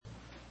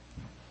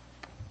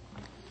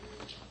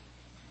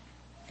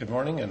Good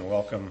morning and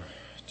welcome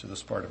to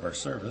this part of our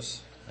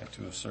service. I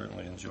too have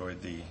certainly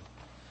enjoyed the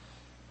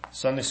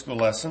Sunday school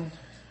lesson,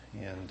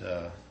 and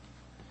it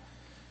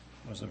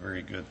was a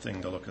very good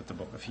thing to look at the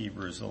book of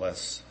Hebrews the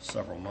last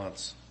several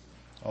months.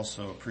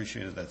 Also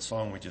appreciated that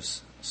song we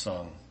just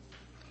sung.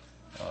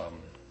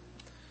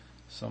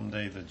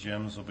 Someday the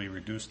gems will be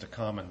reduced to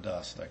common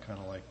dust. I kind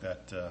of like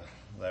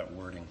that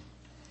wording.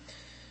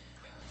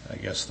 I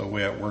guess the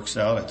way it works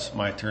out, it's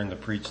my turn to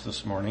preach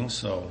this morning.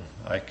 So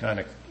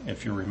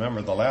if you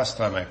remember the last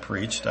time I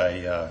preached,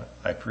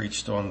 I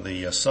preached on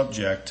the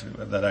subject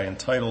that I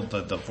entitled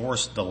The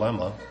Divorce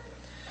Dilemma.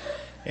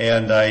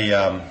 And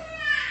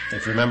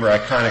if you remember, I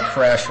kind of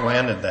crash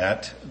landed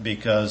that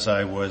because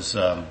I was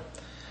in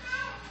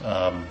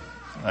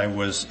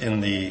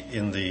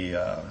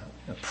the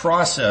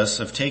process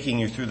of taking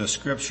you through the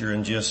scripture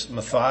and just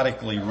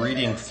methodically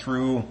reading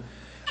through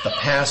the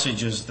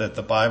passages that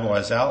the Bible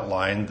has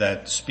outlined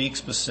that speak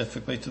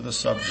specifically to the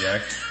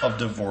subject of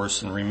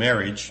divorce and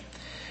remarriage.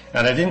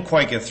 And I didn't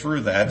quite get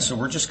through that, so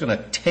we're just going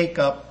to take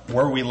up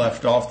where we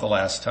left off the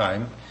last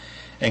time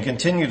and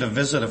continue to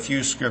visit a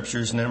few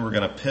scriptures, and then we're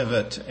going to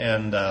pivot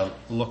and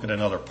look at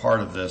another part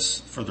of this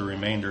for the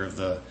remainder of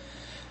the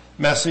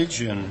message,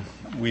 and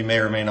we may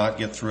or may not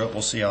get through it.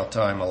 We'll see how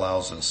time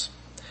allows us.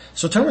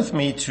 So turn with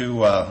me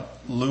to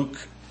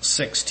Luke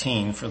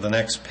 16 for the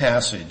next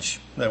passage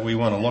that we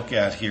want to look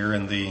at here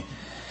in the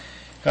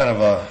kind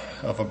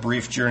of a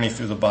brief journey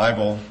through the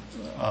Bible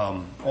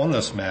on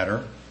this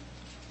matter.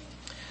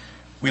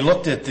 We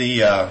looked at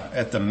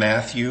the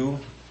Matthew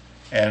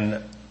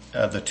and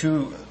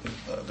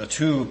the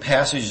two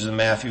passages in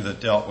Matthew that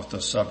dealt with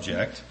the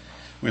subject.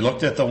 We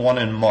looked at the one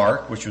in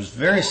Mark, which was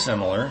very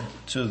similar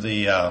to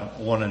the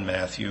one in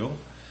Matthew.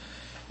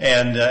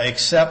 And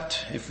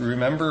except, if you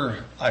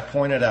remember, I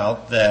pointed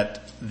out that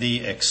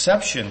the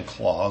exception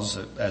clause,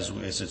 as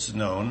it's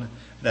known,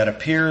 that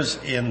appears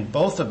in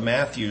both of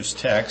Matthew's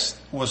text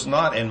was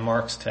not in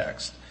Mark's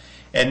text.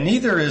 And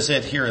neither is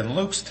it here in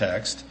Luke's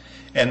text.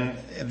 And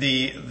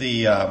the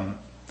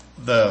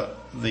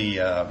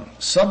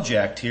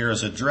subject here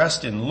is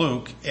addressed in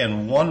Luke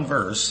in one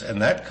verse,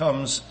 and that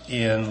comes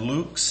in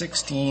Luke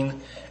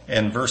 16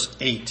 and verse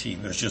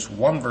 18. There's just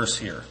one verse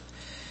here.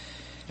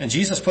 And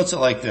Jesus puts it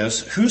like this: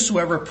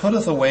 "Whosoever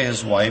putteth away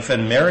his wife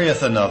and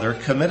marrieth another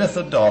committeth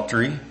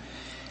adultery,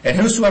 and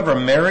whosoever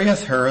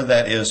marrieth her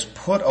that is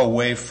put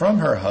away from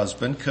her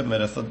husband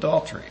committeth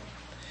adultery."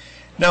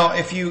 Now,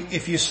 if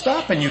you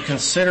stop and you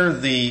consider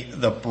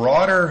the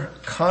broader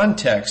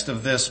context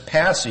of this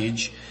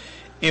passage,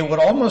 it would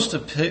almost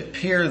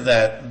appear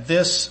that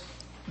this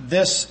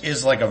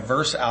is like a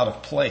verse out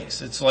of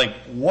place. It's like,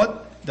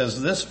 what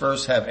does this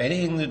verse have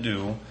anything to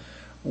do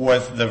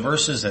with the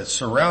verses that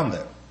surround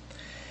it?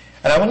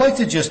 And I would like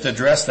to just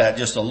address that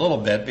just a little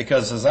bit,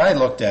 because as I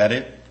looked at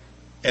it,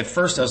 at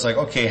first I was like,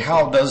 okay,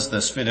 how does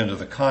this fit into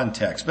the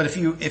context? But if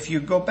you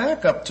go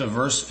back up to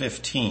verse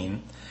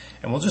 15,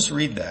 and we'll just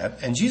read that.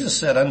 "And Jesus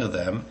said unto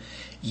them,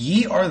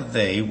 Ye are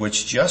they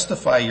which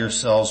justify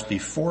yourselves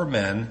before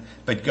men,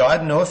 but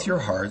God knoweth your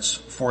hearts,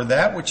 for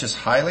that which is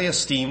highly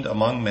esteemed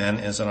among men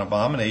is an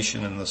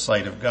abomination in the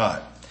sight of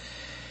God."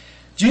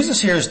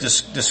 Jesus here is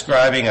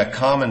describing a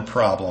common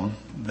problem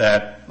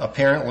that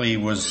apparently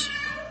was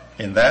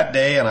in that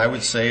day, and I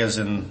would say is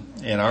in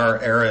our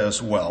era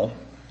as well,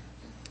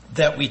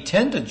 that we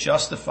tend to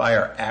justify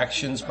our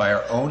actions by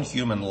our own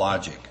human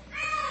logic.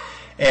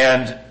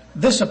 And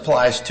this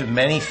applies to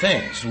many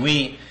things.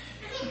 We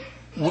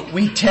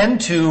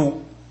tend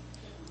to,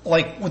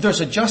 there's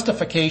a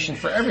justification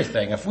for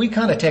everything. If we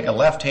kind of take a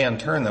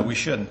left-hand turn that we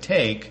shouldn't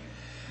take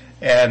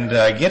and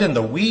get in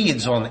the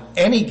weeds on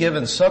any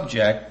given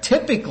subject,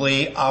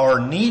 typically our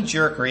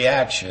knee-jerk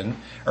reaction,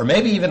 or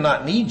maybe even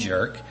not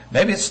knee-jerk,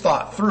 maybe it's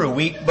thought through,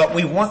 but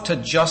we want to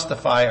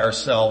justify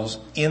ourselves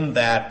in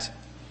that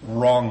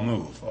wrong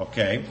move,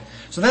 okay?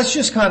 So that's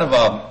just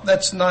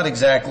that's not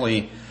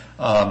exactly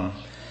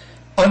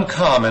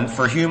uncommon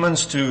for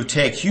humans to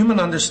take human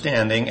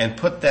understanding and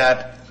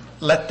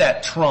let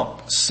that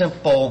trump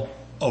simple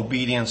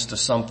obedience to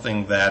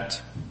something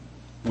that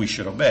we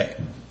should obey.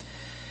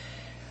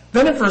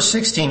 Then in verse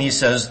 16 he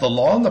says, "The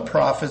law and the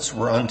prophets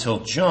were until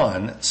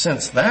John.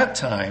 Since that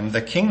time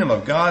the kingdom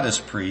of God is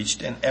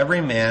preached, and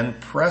every man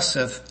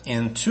presseth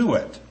into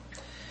it."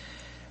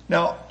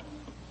 Now,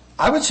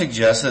 I would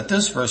suggest that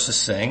this verse is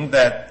saying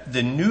that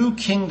the new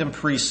kingdom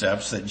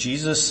precepts that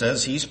Jesus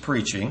says he's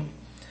preaching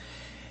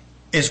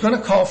is going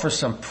to call for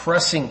some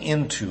pressing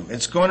into.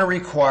 It's going to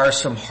require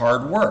some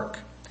hard work.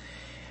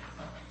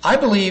 I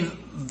believe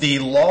the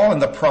law and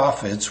the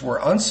prophets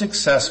were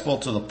unsuccessful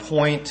to the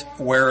point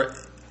where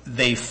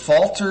they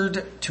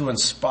faltered to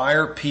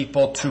inspire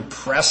people to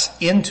press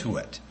into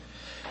it.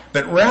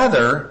 But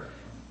rather,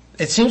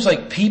 it seems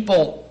like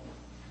people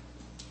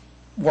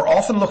were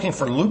often looking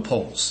for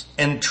loopholes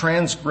and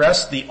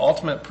transgressed the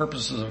ultimate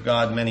purposes of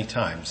God many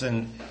times.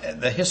 And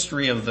the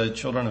history of the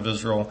children of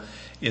Israel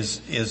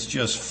is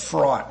just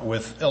fraught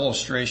with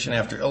illustration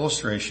after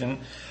illustration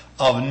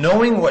of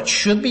knowing what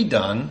should be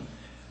done,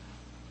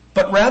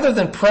 but rather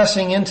than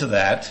pressing into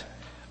that,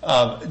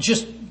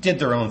 just did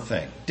their own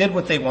thing, did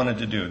what they wanted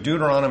to do.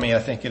 Deuteronomy, I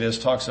think it is,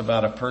 talks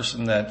about a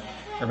person that,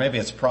 or maybe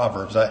it's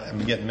Proverbs, I'm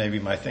getting maybe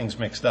my things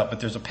mixed up, but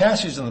there's a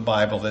passage in the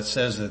Bible that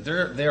says that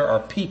there are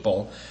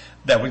people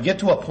that would get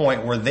to a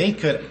point where they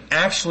could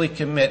actually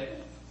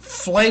commit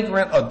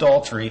flagrant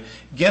adultery,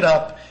 get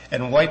up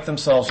and wipe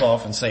themselves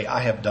off and say,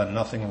 I have done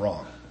nothing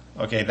wrong.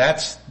 Okay,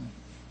 that's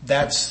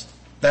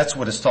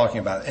what it's talking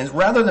about. And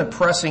rather than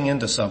pressing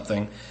into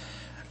something,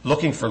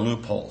 looking for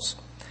loopholes.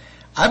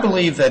 I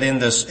believe that in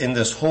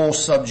this whole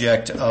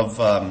subject of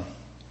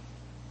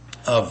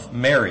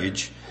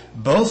marriage,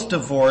 both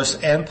divorce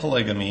and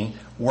polygamy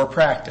were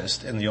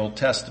practiced in the Old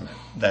Testament.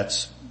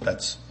 That's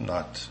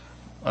not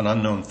an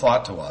unknown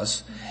thought to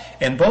us.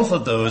 And both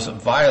of those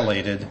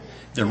violated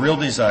the real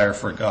desire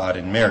for God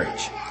in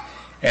marriage.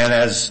 And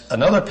as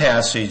another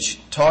passage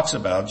talks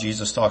about,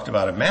 Jesus talked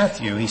about in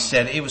Matthew, he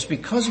said, it was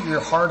because of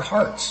your hard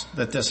hearts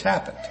that this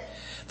happened.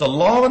 The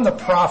law and the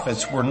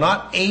prophets were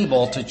not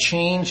able to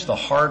change the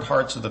hard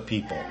hearts of the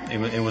people.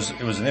 It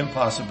was an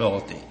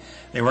impossibility.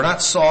 They were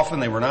not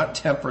softened, they were not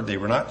tempered, they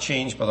were not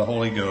changed by the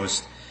Holy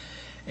Ghost.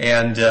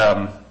 And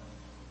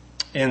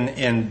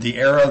in the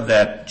era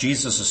that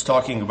Jesus is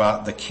talking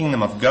about, the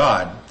kingdom of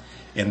God,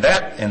 in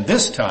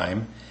this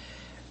time,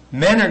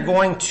 men are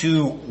going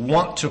to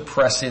want to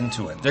press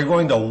into it. They're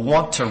going to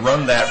want to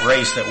run that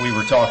race that we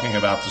were talking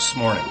about this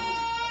morning.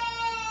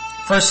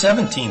 Verse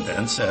 17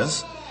 then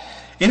says,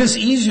 it is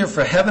easier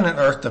for heaven and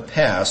earth to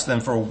pass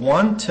than for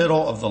one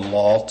tittle of the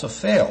law to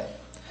fail.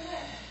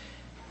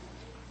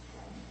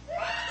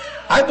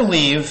 I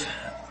believe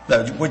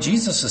that what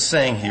Jesus is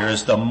saying here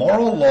is the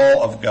moral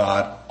law of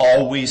God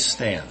always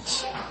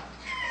stands.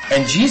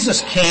 And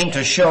Jesus came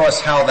to show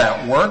us how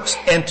that works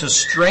and to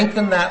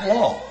strengthen that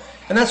law.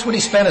 And that's what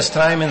he spent his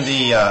time in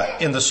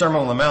the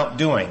Sermon on the Mount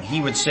doing.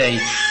 He would say,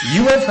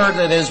 you have heard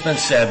that it has been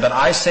said, but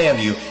I say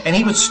unto you. And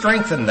he would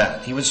strengthen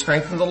that. He would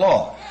strengthen the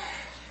law.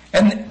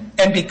 And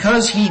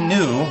because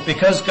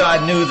because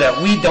God knew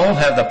that we don't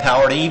have the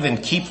power to even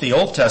keep the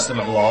Old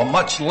Testament law,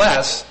 much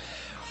less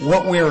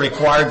what we're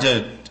required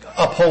to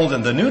uphold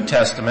in the New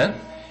Testament,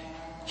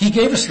 he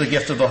gave us the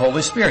gift of the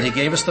Holy Spirit. He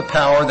gave us the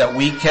power that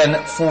we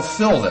can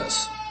fulfill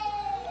this.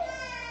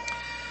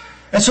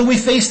 And so we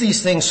face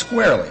these things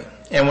squarely.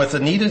 And with the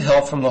needed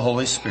help from the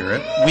Holy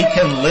Spirit, we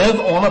can live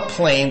on a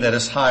plane that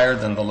is higher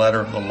than the letter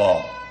of the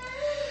law.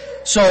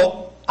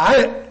 So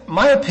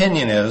my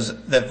opinion is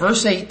that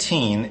verse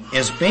 18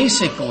 is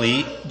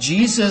basically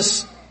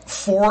Jesus,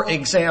 for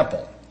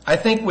example. I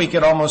think we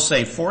could almost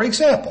say, for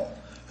example,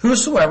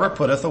 whosoever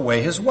putteth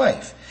away his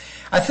wife.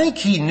 I think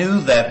he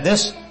knew that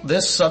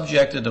this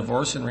subject of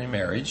divorce and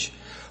remarriage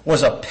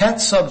was a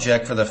pet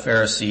subject for the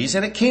Pharisees,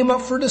 and it came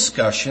up for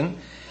discussion.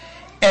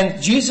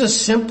 And Jesus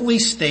simply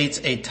states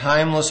a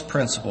timeless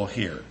principle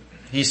here.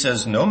 He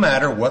says, no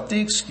matter what the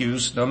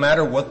excuse, no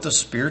matter what the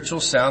spiritual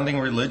sounding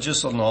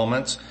religious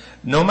annulments,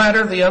 no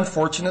matter the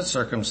unfortunate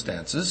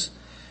circumstances,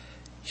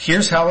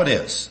 here's how it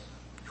is.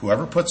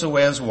 Whoever puts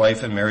away his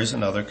wife and marries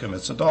another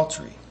commits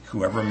adultery.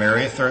 Whoever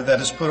marrieth her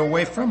that is put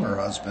away from her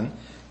husband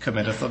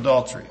committeth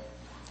adultery.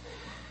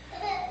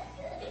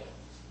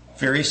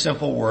 Very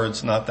simple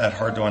words, not that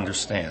hard to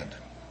understand.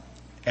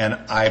 And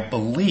I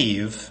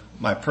believe,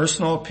 my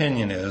personal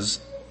opinion is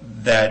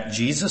that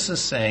Jesus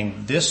is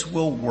saying this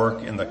will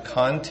work in the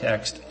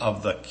context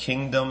of the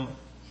kingdom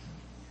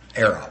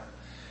era.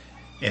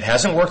 It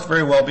hasn't worked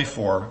very well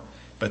before,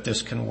 but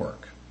this can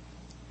work.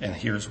 And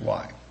here's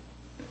why.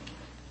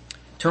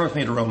 Turn with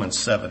me to Romans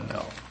 7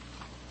 now.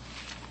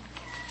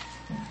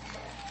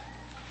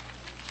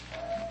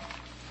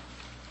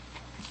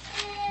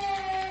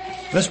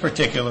 This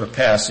particular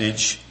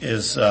passage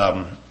is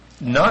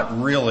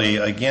not really,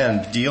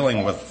 again,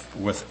 dealing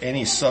with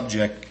any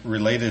subject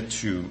related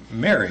to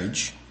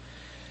marriage,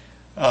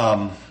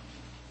 but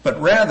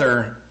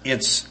rather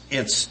it's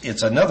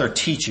another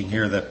teaching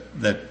here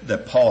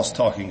that Paul is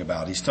talking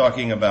about. He's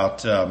talking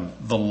about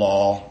the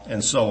law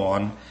and so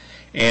on,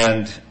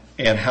 and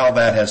how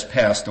that has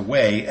passed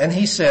away. And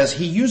he says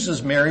he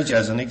uses marriage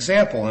as an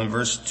example in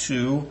verse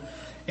 2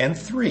 and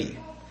 3.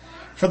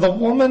 For the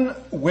woman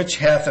which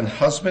hath an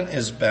husband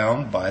is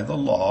bound by the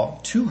law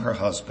to her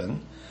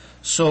husband,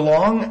 so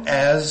long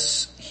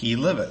as he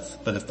liveth.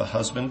 But if the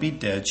husband be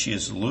dead, she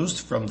is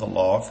loosed from the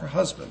law of her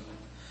husband.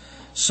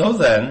 So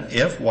then,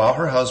 if while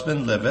her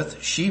husband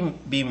liveth, she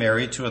be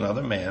married to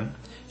another man,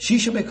 she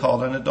shall be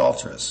called an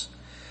adulteress.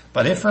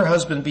 But if her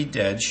husband be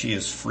dead, she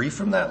is free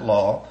from that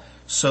law,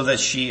 so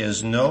that she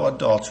is no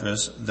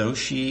adulteress, though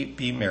she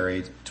be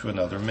married to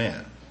another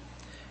man.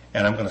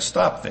 And I'm going to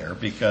stop there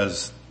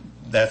because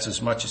that's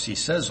as much as he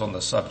says on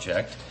the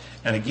subject.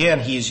 And again,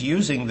 he's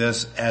using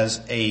this as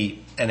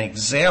an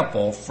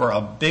example for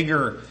a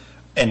bigger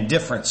and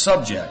different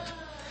subject.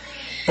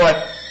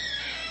 But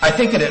I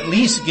think it at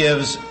least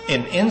gives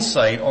an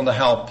insight on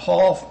how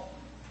Paul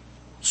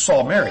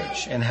saw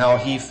marriage and how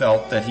he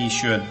felt that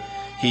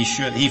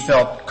he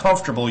felt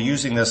comfortable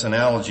using this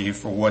analogy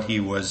for what he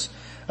was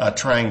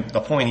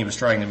the point he was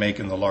trying to make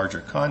in the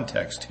larger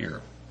context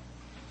here.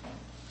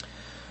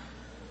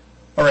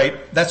 All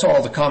right, that's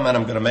all the comment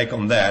I'm going to make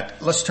on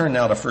that. Let's turn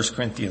now to 1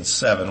 Corinthians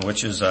 7,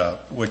 which is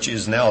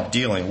now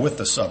dealing with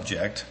the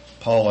subject.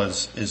 Paul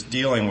is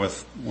dealing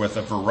with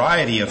a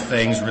variety of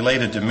things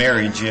related to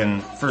marriage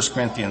in 1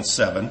 Corinthians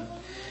 7.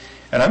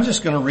 And I'm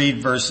just going to read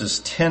verses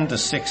 10 to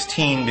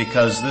 16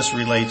 because this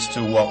relates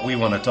to what we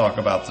want to talk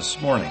about this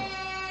morning.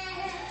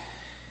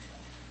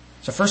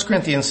 So 1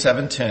 Corinthians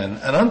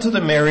 7:10, and unto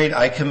the married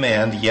I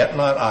command, yet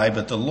not I,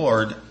 but the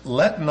Lord,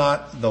 let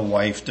not the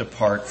wife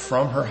depart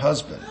from her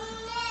husband.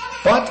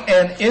 But,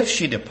 and if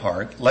she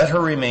depart, let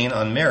her remain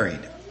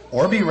unmarried,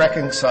 or be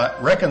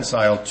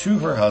reconciled to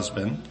her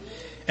husband,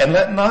 and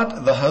let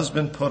not the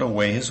husband put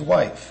away his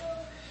wife.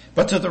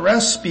 But to the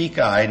rest speak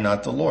I,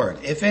 not the Lord.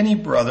 If any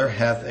brother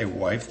hath a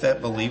wife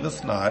that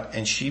believeth not,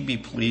 and she be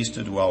pleased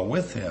to dwell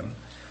with him,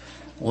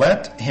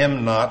 let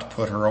him not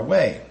put her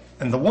away.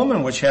 And the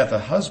woman which hath a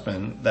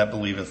husband that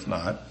believeth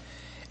not,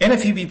 and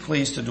if he be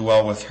pleased to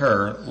dwell with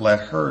her,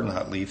 let her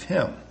not leave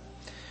him.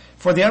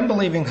 For the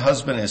unbelieving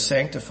husband is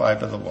sanctified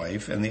by the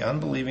wife, and the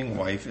unbelieving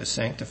wife is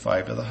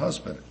sanctified by the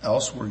husband.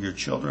 Else were your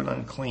children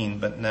unclean,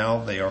 but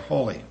now they are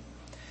holy.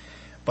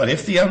 But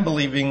if the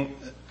unbelieving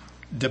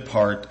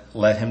depart,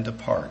 let him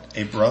depart.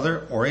 A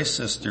brother or a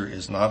sister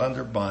is not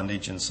under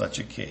bondage in such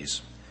a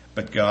case,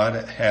 but God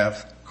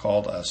hath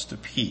called us to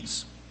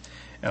peace.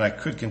 And I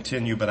could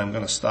continue, but I'm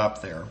going to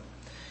stop there.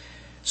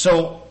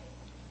 So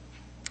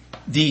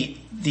the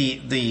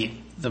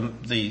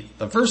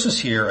verses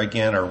here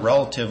again are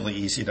relatively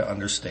easy to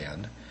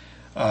understand.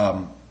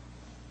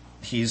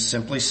 He's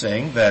simply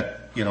saying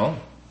that,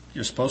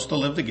 you're supposed to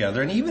live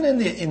together, and even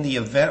in the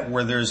event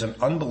where there's an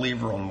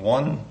unbeliever on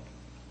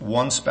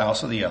one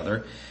spouse or the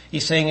other,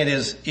 he's saying it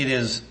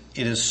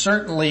is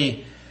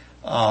certainly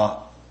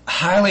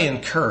highly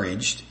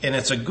encouraged, and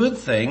it's a good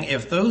thing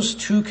if those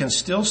two can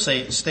still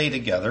stay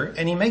together.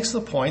 And he makes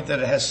the point that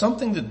it has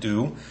something to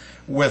do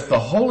with the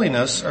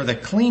holiness or the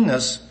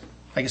cleanness.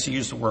 I guess he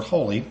used the word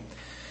holy.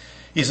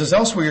 He says,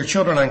 else were your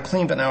children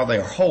unclean, but now they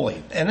are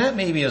holy. And that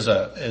maybe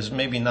is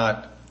maybe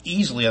not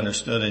easily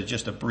understood as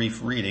just a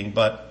brief reading,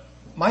 but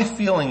my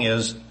feeling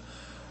is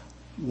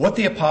what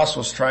the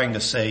apostle is trying to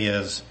say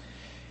is,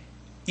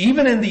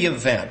 even in the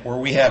event where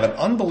we have an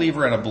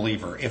unbeliever and a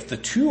believer, if the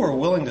two are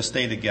willing to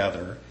stay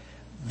together,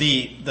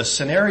 the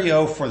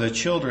scenario for the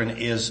children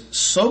is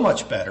so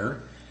much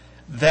better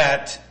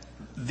that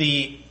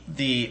the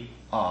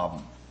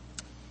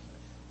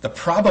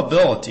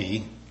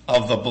probability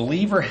of the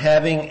believer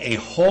having a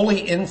holy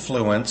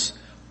influence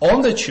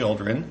on the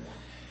children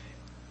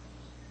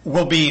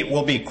will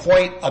be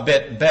quite a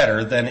bit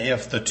better than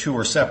if the two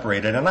are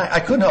separated. And I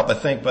couldn't help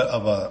but think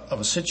of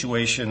a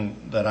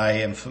situation that I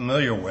am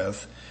familiar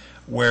with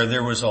where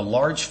there was a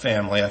large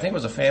family. I think it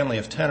was a family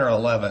of 10 or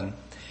 11.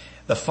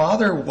 The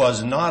father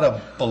was not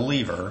a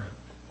believer,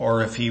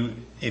 or if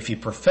he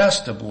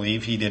professed to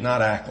believe, he did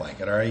not act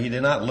like it, or he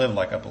did not live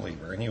like a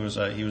believer, and he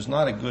was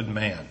not a good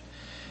man.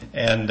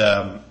 And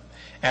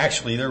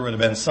actually, there would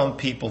have been some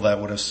people that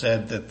would have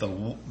said that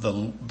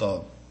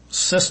the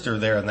sister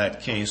there in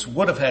that case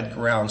would have had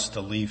grounds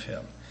to leave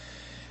him.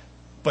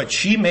 But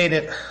she made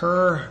it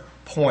her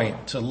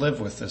point to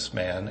live with this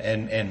man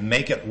and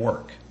make it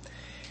work.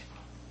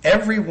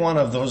 Every one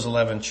of those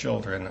 11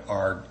 children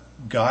are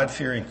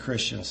God-fearing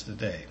Christians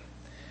today.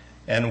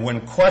 And when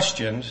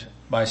questioned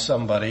by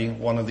somebody,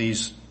 one of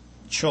these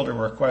children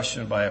were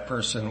questioned by a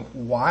person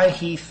why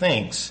he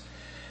thinks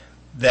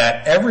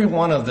that every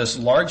one of this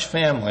large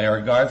family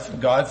are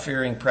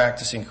God-fearing,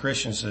 practicing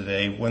Christians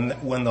today,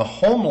 when the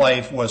home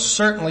life was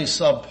certainly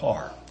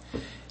subpar.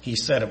 He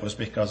said it was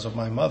because of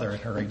my mother and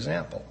her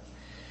example.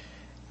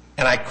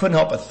 And I couldn't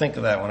help but think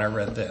of that when I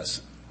read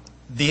this.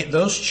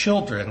 Those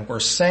children were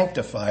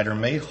sanctified or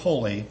made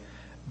holy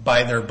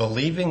by their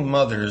believing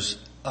mother's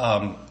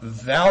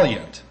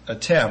valiant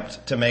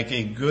attempt to make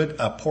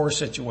a poor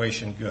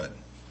situation good.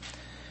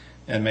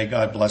 And may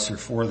God bless her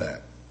for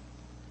that.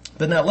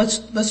 But now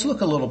let's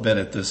look a little bit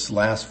at this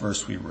last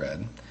verse we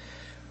read.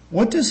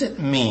 What does it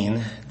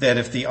mean that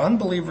if the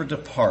unbeliever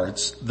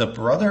departs, the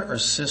brother or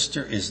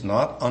sister is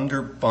not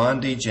under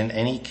bondage in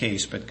any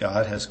case, but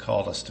God has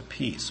called us to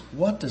peace?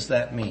 What does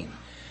that mean?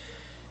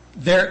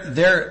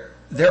 There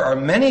are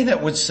many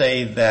that would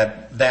say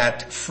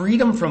that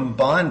freedom from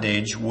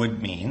bondage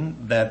would mean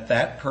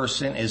that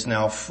person is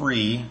now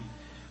free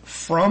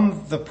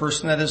from the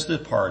person that has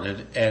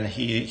departed, and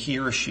he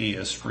or she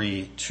is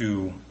free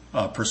to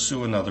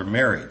pursue another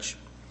marriage.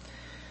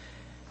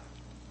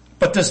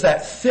 But does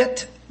that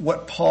fit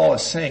what Paul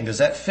is saying? Does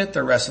that fit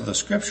the rest of the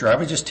scripture? I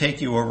would just take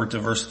you over to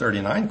verse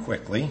 39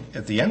 quickly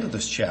at the end of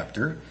this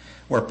chapter,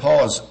 where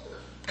Paul is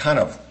kind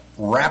of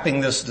wrapping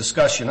this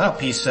discussion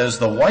up. He says,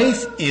 the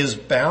wife is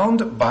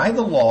bound by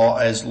the law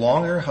as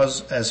long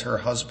as her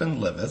husband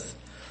liveth.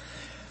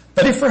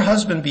 But if her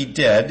husband be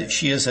dead,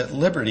 she is at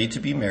liberty to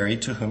be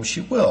married to whom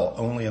she will,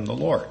 only in the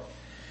Lord.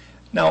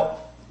 Now,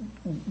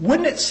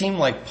 wouldn't it seem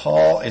like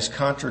Paul is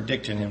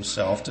contradicting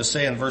himself to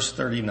say in verse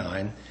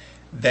 39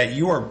 that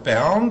you are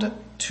bound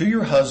to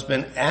your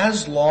husband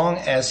as long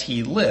as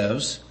he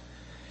lives,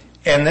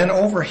 And then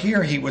over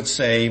here he would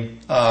say,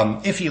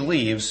 if he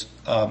leaves,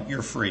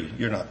 you're free.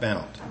 You're not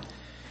bound.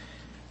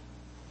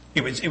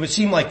 It would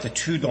seem like the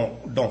two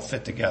don't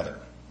fit together.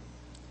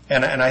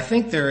 And I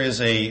think there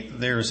is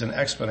an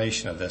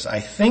explanation of this.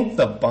 I think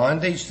the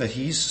bondage that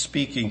he's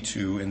speaking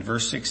to in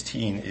verse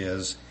 16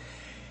 is,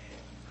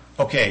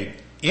 okay,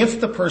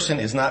 if the person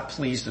is not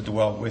pleased to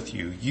dwell with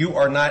you, you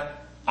are not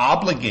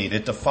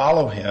obligated to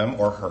follow him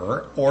or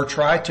her or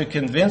try to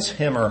convince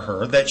him or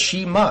her that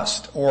she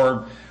must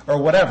or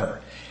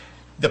whatever.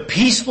 The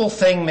peaceful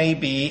thing may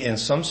be in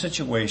some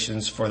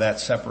situations for that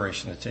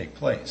separation to take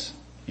place.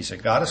 He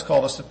said, God has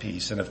called us to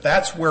peace, and if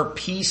that's where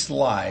peace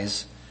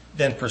lies,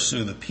 then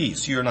pursue the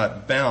peace. You're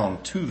not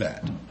bound to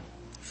that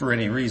for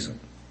any reason.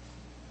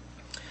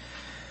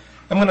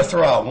 I'm going to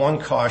throw out one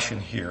caution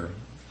here,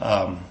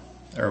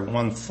 or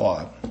one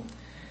thought.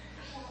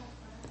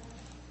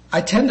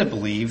 I tend to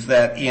believe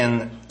that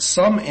in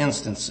some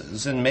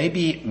instances, and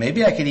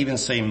maybe I could even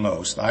say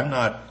most, I'm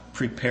not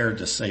prepared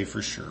to say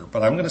for sure,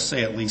 but I'm going to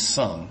say at least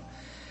some,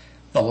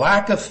 the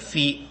lack of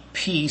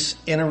peace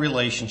in a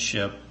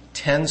relationship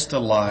tends to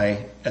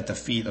lie at the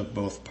feet of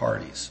both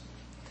parties.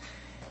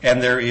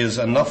 And there is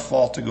enough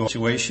fault to go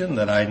situation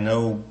that I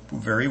know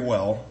very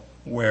well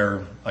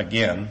where,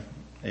 again,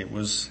 it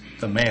was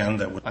the man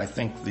that I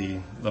think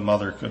the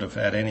mother could have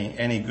had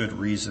any good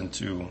reason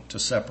to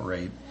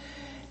separate.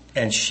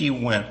 And she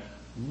went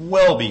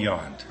well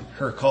beyond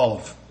her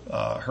call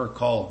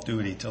of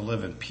duty to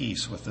live in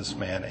peace with this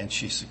man, and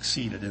she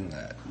succeeded in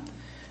that.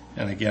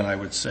 And again, I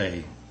would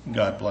say,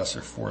 God bless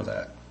her for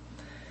that.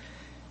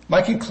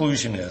 My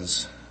conclusion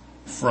is,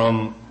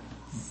 from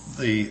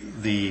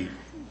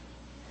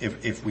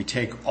if we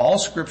take all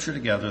Scripture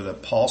together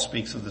that Paul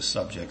speaks of the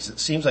subjects, it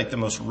seems like the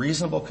most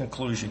reasonable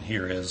conclusion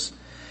here is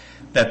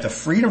that the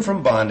freedom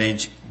from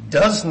bondage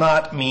does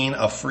not mean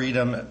a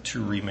freedom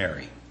to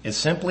remarry. It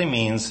simply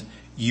means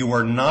you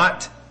are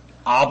not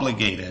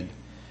obligated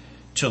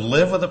to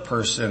live with a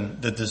person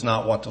that does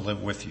not want to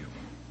live with you.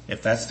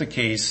 If that's the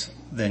case,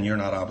 then you're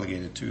not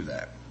obligated to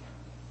that.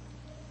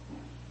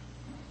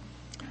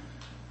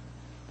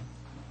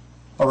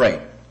 All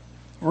right,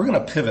 we're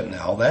going to pivot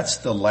now. That's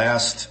the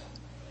last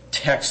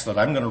text that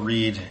I'm going to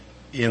read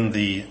in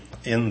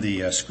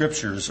the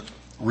scriptures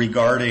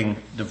regarding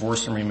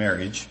divorce and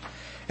remarriage.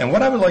 And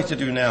what I would like to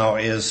do now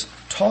is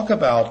talk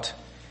about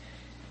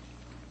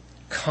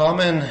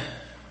common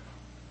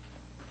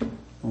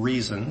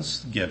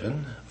reasons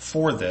given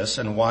for this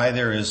and why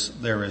there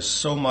is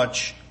so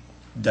much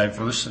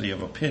diversity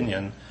of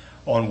opinion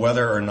on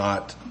whether or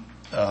not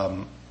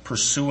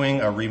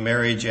pursuing a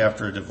remarriage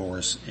after a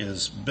divorce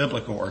is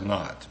biblical or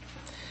not.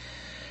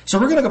 So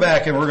we're going to go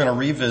back and we're going to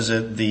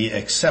revisit the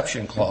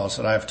exception clause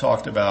that I've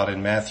talked about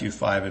in Matthew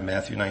 5 and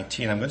Matthew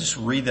 19. I'm going to just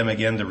read them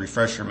again to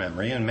refresh your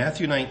memory. In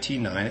Matthew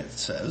 19:9 it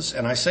says,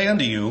 "And I say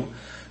unto you,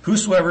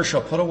 whosoever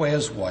shall put away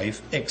his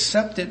wife,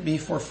 except it be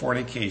for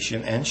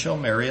fornication, and shall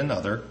marry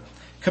another,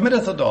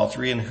 committeth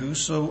adultery, and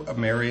whoso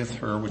marrieth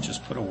her which is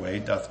put away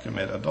doth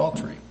commit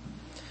adultery."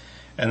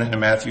 And then in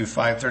Matthew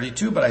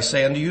 5:32, "But I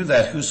say unto you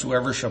that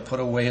whosoever shall put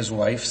away his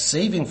wife,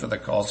 saving for the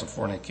cause of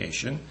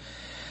fornication,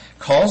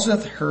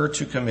 causeth her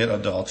to commit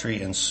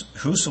adultery, and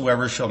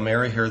whosoever shall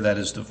marry her that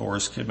is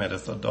divorced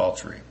committeth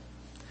adultery."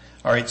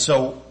 All right,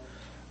 so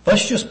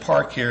let's just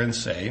park here and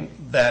say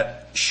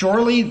that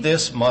surely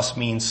this must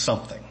mean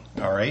something.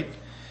 All right,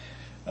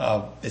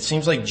 it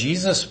seems like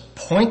Jesus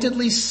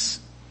pointedly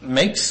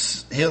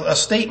makes a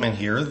statement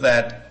here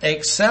that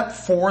except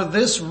for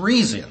this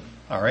reason.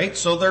 All right,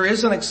 so there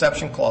is an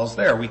exception clause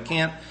there. We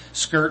can't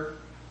skirt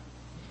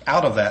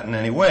out of that in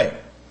any way.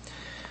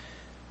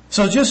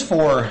 So just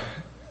for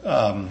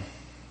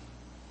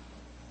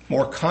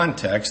more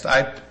context,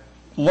 I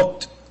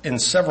looked in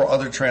several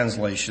other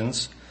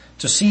translations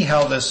to see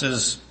how this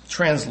is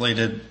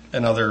translated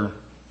in other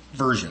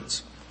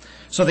versions.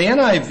 So the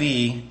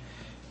NIV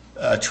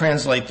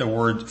translate the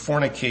word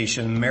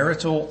fornication,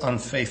 marital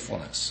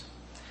unfaithfulness.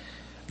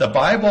 The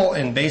Bible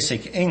in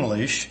Basic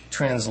English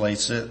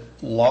translates it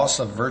loss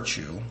of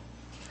virtue.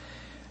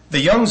 The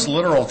Young's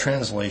literal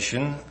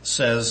translation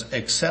says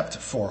except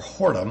for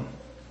whoredom.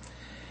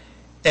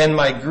 And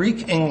my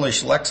Greek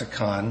English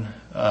lexicon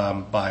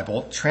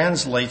Bible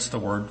translates the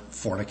word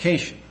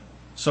fornication.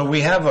 So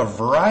we have a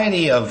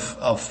variety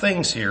of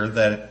things here,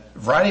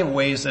 variety of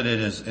ways that it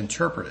is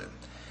interpreted.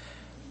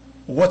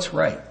 What's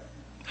right?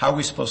 How are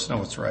we supposed to know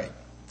what's right?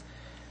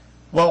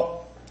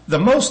 Well, the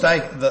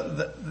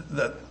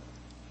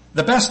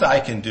best I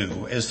can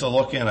do is to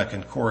look in a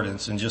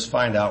concordance and just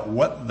find out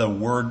what the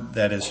word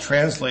that is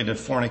translated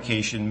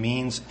fornication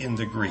means in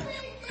the Greek.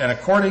 And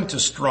according to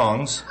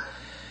Strong's,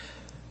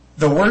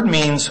 the word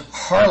means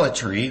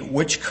harlotry,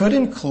 which could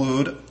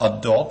include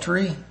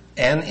adultery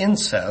and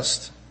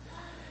incest,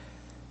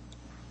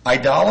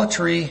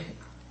 idolatry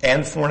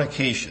and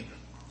fornication.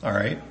 All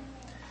right?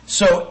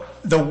 So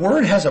the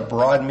word has a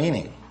broad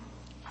meaning.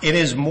 It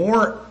is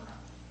more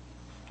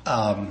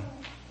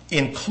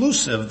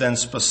inclusive than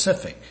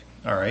specific.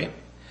 All right?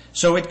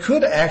 So it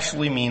could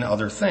actually mean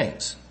other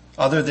things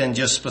other than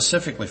just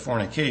specifically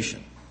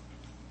fornication.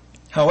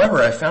 However,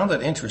 I found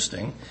it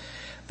interesting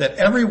that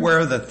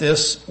everywhere that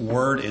this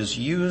word is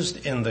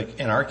used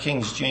in our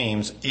King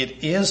James,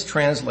 it is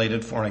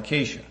translated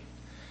fornication.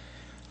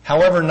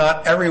 However,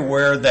 not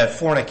everywhere that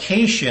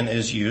fornication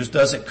is used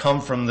does it come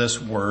from this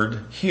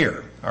word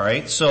here. All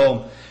right,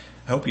 so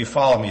I hope you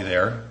follow me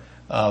there.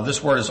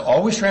 This word is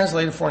always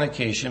translated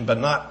fornication, but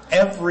not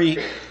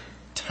every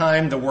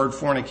time the word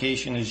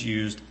fornication is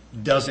used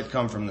does it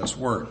come from this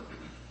word.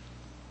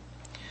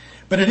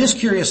 But it is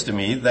curious to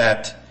me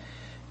that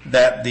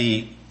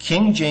the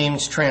King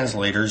James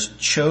translators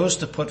chose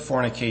to put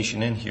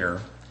fornication in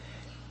here,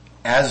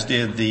 as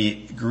did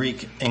the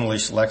Greek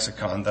English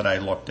lexicon that I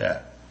looked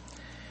at.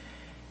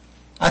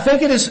 I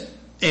think it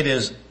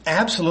is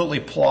absolutely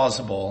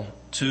plausible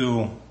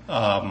to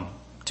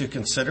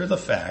consider the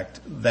fact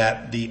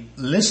that the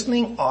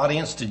listening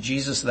audience to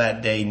Jesus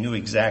that day knew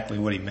exactly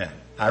what he meant.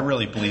 I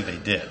really believe they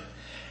did.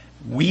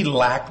 We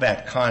lack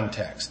that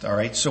context, all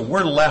right? So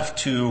we're left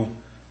to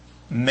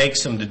make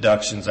some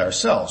deductions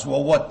ourselves.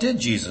 Well, what did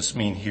Jesus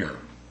mean here?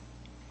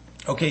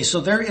 Okay, so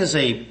there is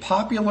a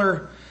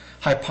popular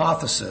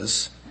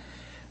hypothesis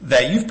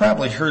that you've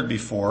probably heard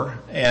before,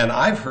 and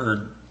I've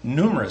heard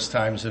numerous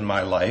times in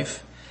my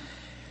life,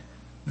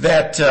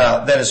 that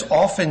is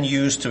often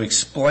used to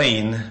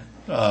explain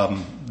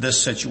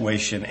this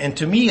situation. And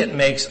to me it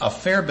makes a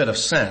fair bit of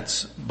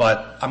sense,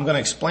 but I'm going to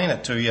explain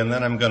it to you and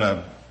then I'm going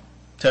to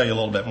tell you a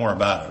little bit more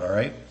about it, all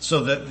right?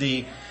 So that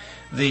the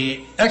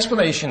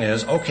explanation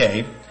is,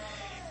 okay,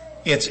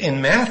 it's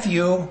in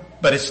Matthew,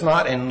 but it's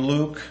not in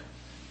Luke,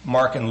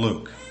 Mark, and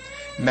Luke.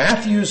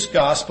 Matthew's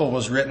gospel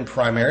was written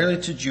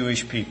primarily to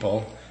Jewish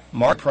people,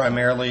 Mark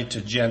primarily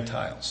to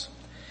Gentiles.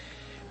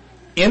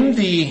 In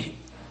the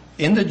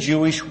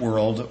Jewish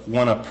world,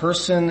 when a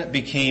person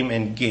became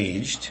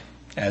engaged,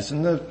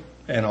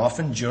 and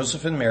often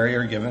Joseph and Mary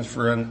are given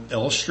for an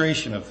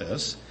illustration of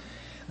this,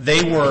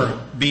 they were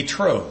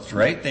betrothed,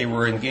 right? They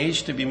were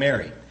engaged to be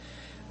married.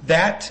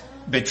 That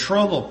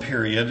betrothal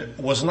period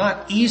was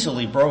not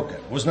easily broken,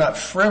 was not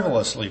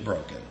frivolously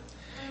broken.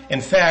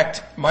 In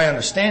fact, my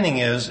understanding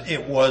is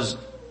it was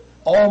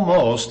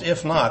almost,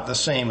 if not, the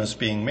same as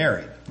being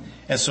married.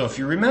 And so if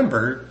you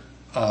remember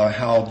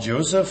how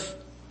Joseph,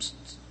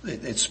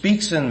 it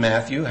speaks in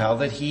Matthew how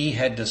that he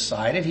had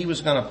decided he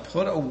was going to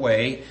put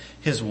away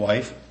his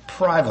wife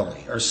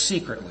privately or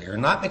secretly or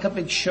not make a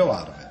big show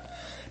out of it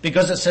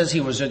because it says he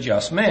was a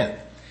just man.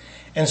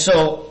 And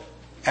so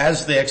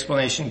as the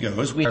explanation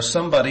goes, we are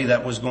somebody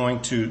that was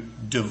going to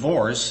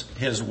divorce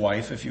his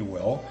wife, if you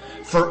will,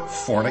 for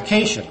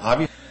fornication.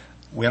 Obviously,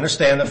 we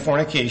understand that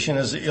fornication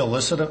is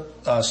illicit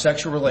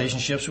sexual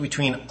relationships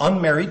between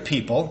unmarried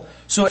people,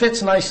 so it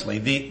fits nicely.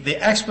 The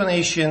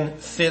explanation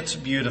fits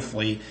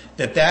beautifully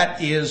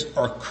that is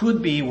or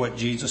could be what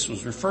Jesus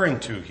was referring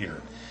to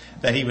here.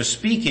 That he was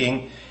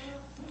speaking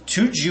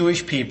to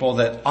Jewish people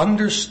that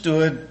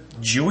understood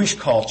Jewish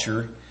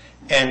culture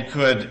and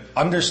could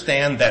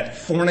understand that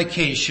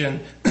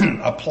fornication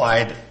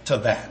applied to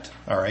that,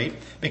 all right?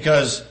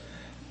 Because,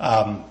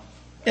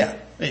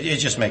 it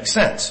just makes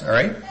sense, all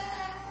right?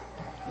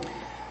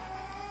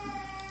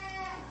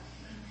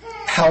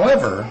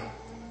 However,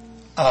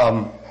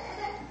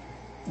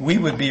 we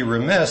would be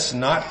remiss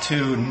not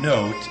to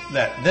note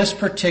that this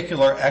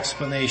particular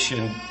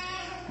explanation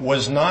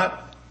was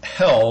not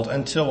held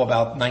until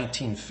about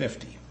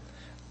 1950.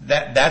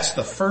 That's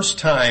the first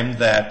time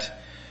that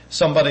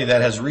somebody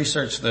that has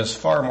researched this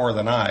far more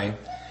than I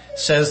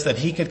says that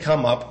he could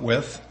come up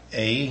with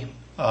a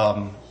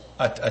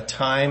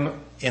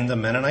time in the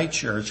Mennonite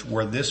church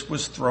where this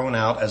was thrown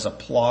out as a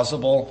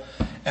plausible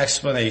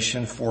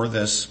explanation for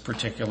this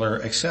particular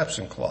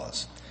exception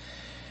clause.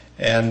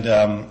 And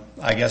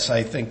I guess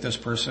I think this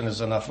person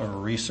is enough of a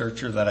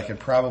researcher that I can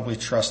probably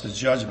trust his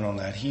judgment on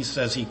that. He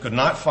says he could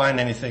not find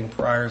anything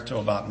prior to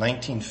about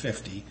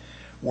 1950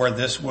 where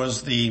this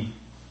was the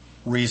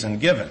reason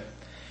given.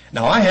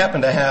 Now, I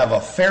happen to have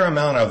a fair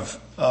amount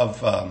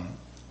of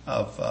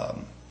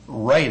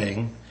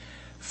writing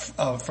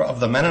of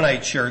the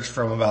Mennonite church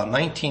from about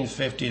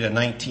 1950 to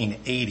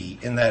 1980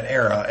 in that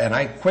era, and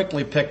I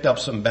quickly picked up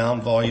some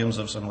bound volumes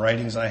of some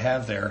writings I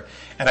have there,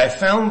 and I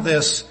found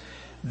this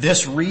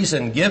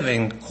reason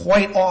given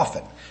quite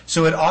often.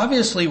 So it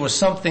obviously was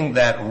something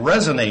that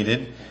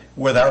resonated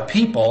with our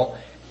people,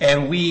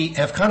 and we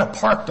have kind of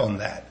parked on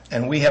that,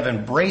 and we have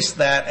embraced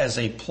that as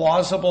a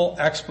plausible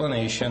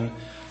explanation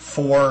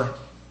for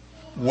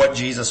what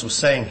Jesus was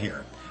saying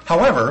here.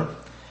 However,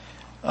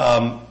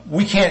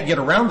 we can't get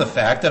around the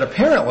fact that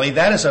apparently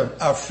that is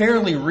a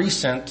fairly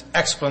recent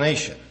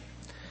explanation.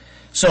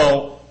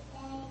 So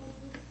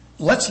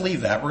let's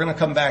leave that. We're going to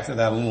come back to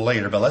that a little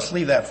later, but let's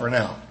leave that for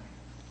now.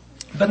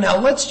 But now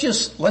let's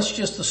just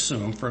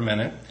assume for a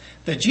minute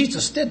that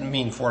Jesus didn't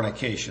mean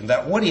fornication,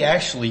 that what he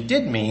actually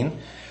did mean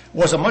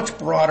was a much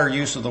broader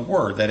use of the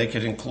word, that it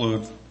could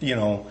include,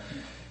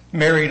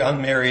 married,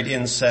 unmarried,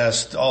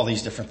 incest, all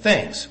these different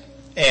things.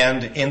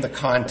 And in the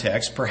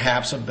context,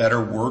 perhaps a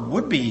better word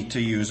would be to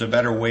use, a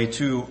better way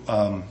to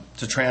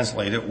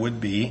translate it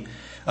would be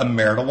of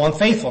marital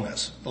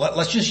unfaithfulness.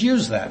 Let's just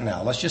use that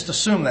now. Let's just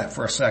assume that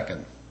for a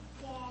second.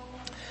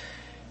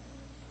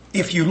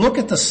 If you look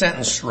at the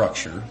sentence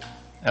structure,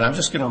 and I'm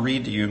just going to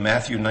read to you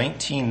Matthew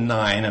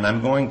 19:9, and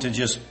I'm going to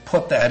just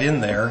put that in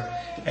there,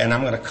 and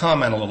I'm going to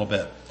comment a little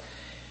bit.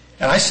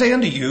 And I say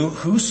unto you,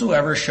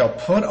 whosoever shall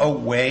put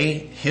away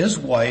his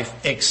wife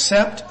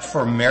except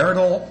for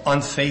marital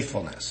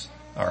unfaithfulness,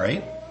 all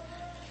right,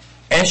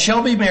 and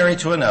shall be married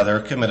to another,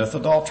 committeth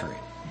adultery.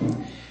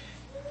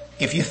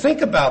 If you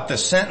think about the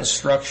sentence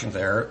structure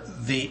there,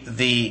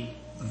 the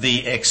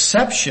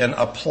exception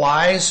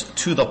applies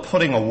to the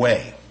putting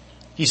away.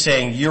 He's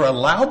saying you're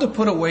allowed to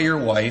put away your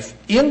wife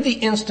in the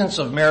instance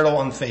of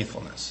marital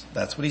unfaithfulness.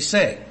 That's what he's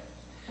saying.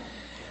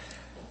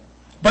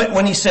 But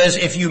when he says,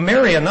 if you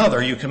marry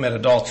another, you commit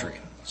adultery.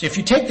 So if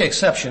you take the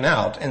exception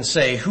out and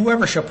say,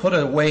 whoever shall put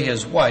away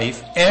his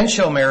wife and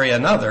shall marry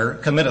another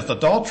committeth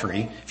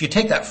adultery, if you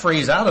take that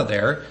phrase out of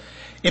there,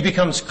 it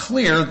becomes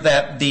clear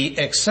that the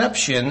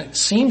exception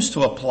seems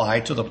to apply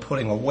to the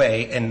putting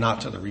away and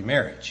not to the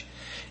remarriage.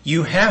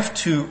 You have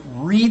to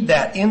read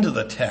that into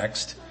the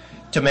text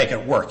to make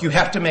it work. You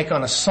have to make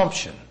an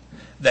assumption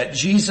that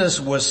Jesus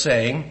was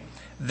saying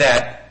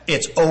that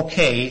it's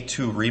okay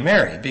to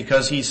remarry,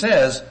 because he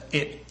says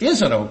it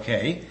isn't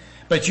okay,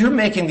 but you're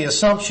making the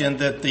assumption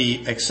that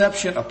the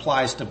exception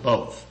applies to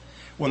both,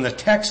 when the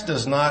text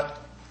does not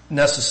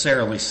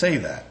necessarily say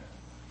that.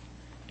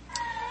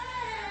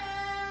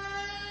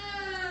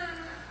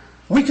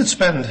 We could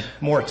spend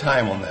more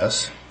time on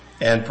this,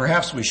 and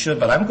perhaps we should,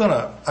 but I'm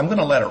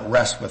gonna let it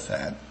rest with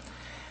that.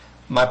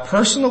 My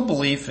personal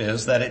belief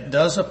is that it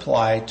does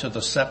apply to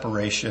the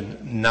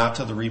separation, not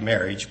to the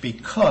remarriage,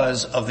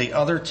 because of the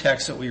other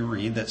texts that we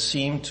read that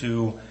seem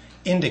to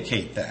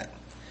indicate that.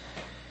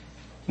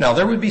 Now,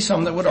 there would be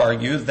some that would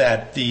argue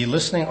that the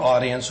listening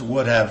audience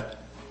would have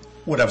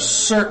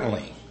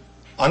certainly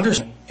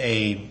understood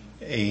a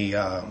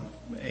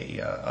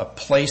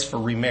place for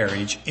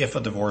remarriage if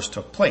a divorce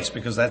took place,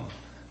 because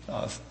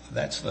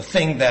that's the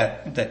thing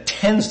that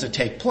tends to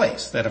take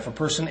place. That if a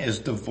person is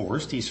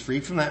divorced, he's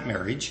freed from that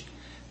marriage,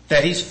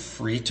 that he's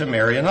free to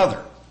marry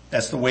another.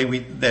 That's the way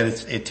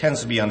it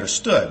tends to be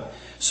understood.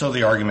 So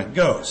the argument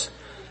goes.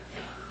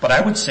 But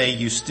I would say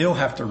you still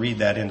have to read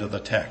that into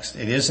the text.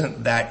 It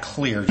isn't that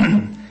clear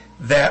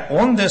that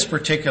on this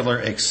particular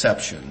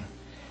exception,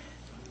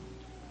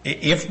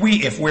 if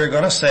we're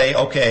going to say,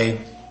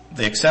 okay,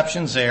 the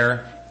exception's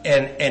there,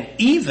 and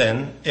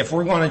even if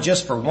we're going to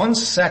just for 1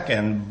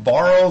 second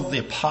borrow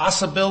the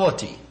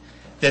possibility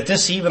that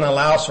this even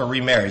allows for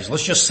remarriage,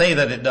 let's just say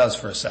that it does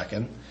for a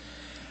second,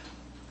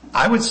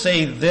 I would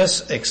say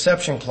this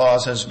exception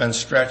clause has been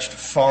stretched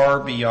far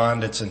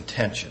beyond its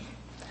intention,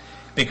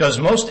 because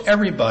most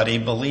everybody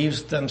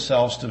believes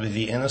themselves to be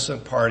the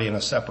innocent party in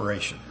a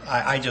separation.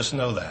 I just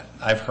know that.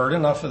 I've heard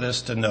enough of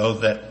this to know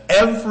that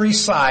every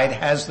side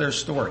has their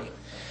story.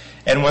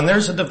 And when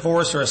there's a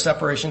divorce or a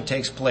separation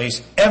takes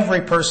place,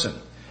 every person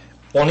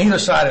on either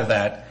side of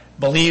that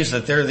believes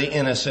that they're the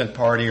innocent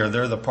party, or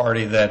they're the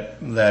party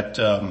that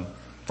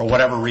for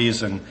whatever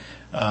reason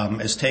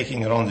is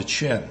taking it on the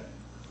chin.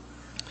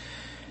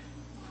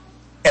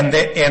 And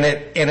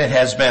it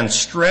has been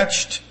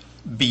stretched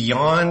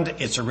beyond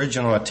its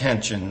original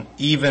intention,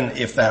 even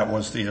if that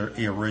was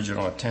the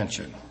original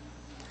intention.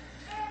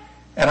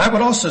 And I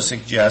would also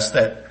suggest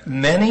that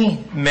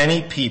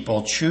many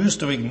people choose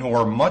to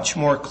ignore much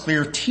more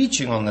clear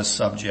teaching on this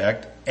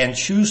subject and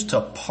choose to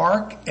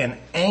park and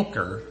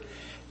anchor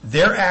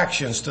their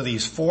actions to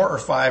these 4 or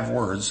 5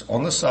 words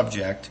on the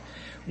subject,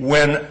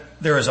 when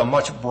there is a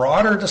much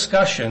broader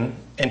discussion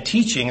and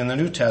teaching in the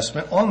New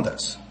Testament on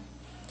this.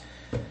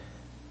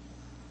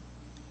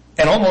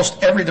 And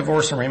almost every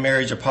divorce and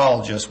remarriage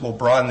apologist will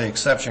broaden the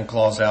exception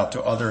clause out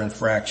to other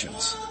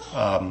infractions.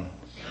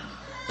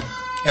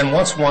 And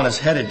once one is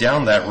headed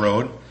down that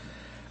road,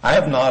 I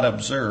have not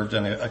observed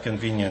a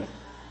convenient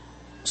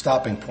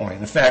stopping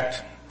point. In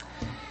fact,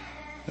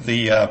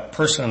 the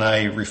person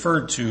I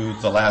referred to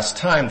the last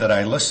time that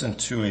I listened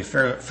to a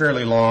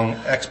fairly long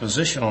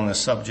exposition on this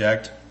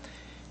subject,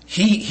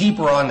 he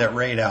broadened it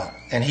right out.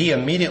 And he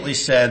immediately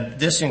said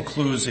this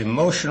includes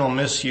emotional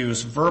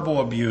misuse, verbal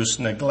abuse,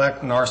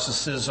 neglect,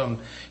 narcissism.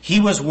 He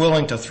was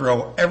willing to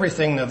throw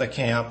everything to the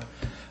camp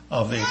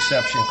of the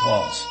exception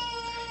clause.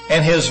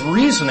 And his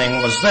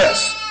reasoning was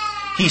this.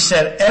 He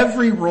said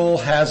every rule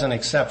has an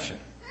exception.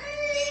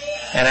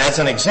 And as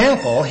an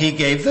example, he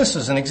gave this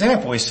as an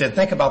example. He said,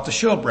 think about the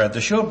showbread. The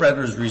showbread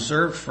was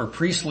reserved for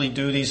priestly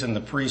duties and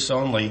the priests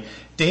only.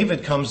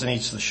 David comes and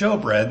eats the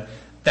showbread.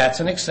 That's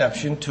an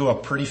exception to a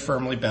pretty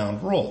firmly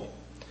bound rule.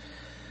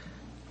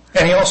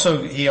 And he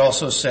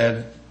also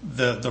said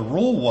the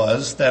rule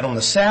was that on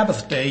the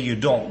Sabbath day you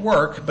don't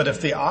work, but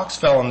if the ox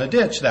fell in the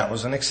ditch, that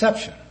was an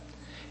exception.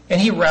 And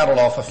he rattled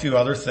off a few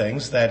other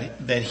things that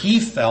he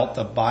felt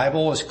the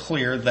Bible is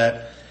clear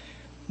that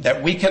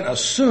we can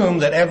assume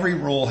that every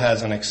rule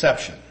has an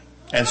exception.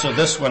 And so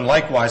this one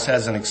likewise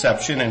has an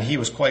exception, and he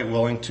was quite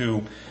willing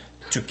to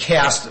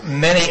cast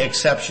many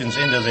exceptions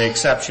into the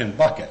exception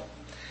bucket.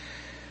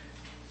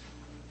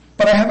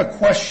 But I have a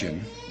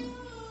question.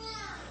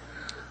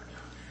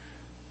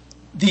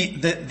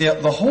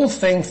 the whole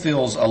thing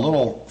feels a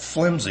little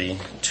flimsy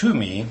to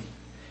me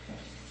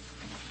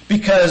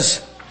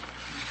because,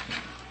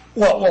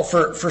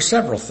 for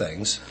several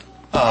things.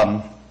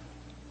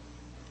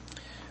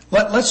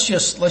 Let's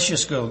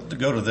just go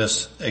to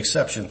this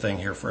exception thing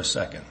here for a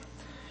second.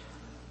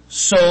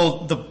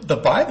 So the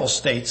Bible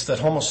states that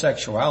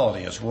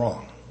homosexuality is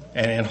wrong,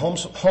 and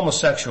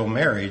homosexual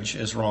marriage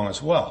is wrong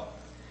as well.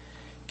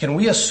 Can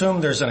we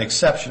assume there's an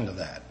exception to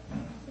that?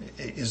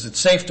 Is it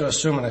safe to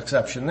assume an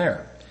exception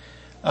there?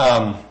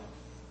 How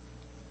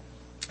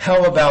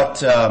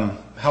about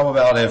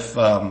if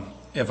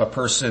a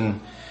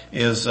person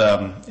is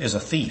a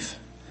thief?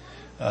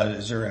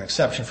 Is there an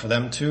exception for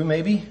them too,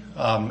 maybe?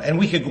 And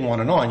we could go on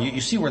and on.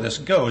 You see where this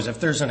goes. If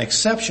there's an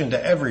exception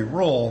to every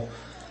rule,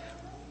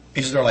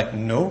 is there like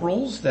no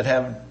rules that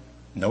have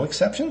no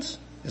exceptions?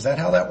 Is that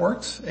how that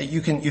works?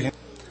 You can.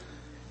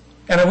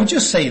 And I would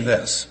just say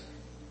this.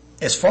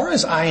 As far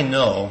as I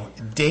know,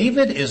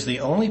 David is the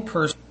only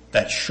person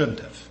that shouldn't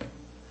have.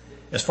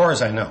 As far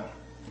as I know.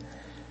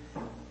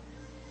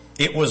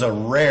 It was a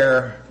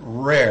rare,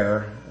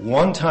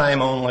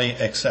 one-time only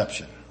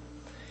exception.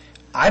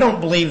 I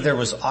don't believe there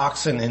was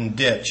oxen in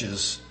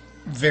ditches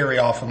very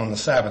often on the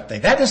Sabbath day.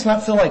 That does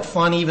not feel like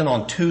fun even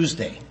on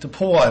Tuesday, to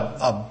pull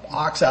a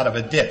ox out of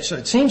a ditch. So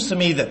it seems to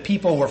me that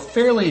people were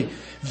fairly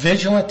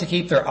vigilant to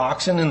keep their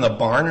oxen in the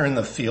barn or in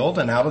the field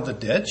and out of the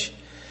ditch.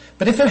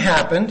 But if it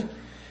happened,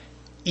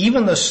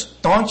 even the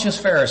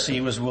staunchest Pharisee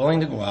was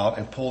willing to go out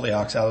and pull the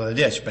ox out of the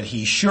ditch, but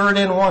he sure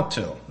didn't want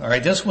to. All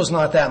right, this was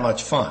not that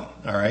much fun.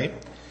 All right,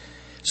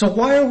 so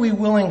why are we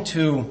willing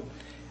to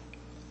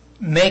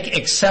make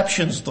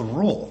exceptions the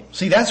rule?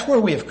 See, that's where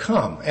we have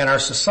come in our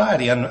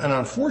society, and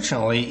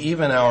unfortunately,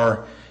 even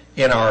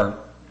in our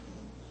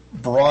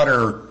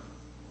broader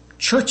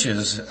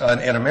churches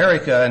in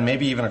America and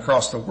maybe even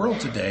across the world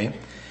today,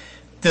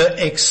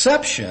 the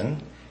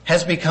exception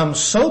has become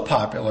so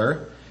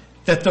popular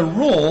that the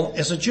rule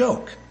is a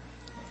joke.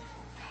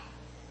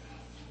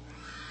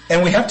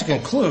 And we have to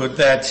conclude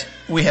that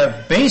we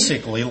have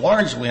basically,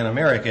 largely in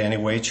America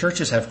anyway,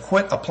 churches have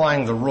quit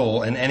applying the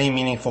rule in any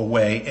meaningful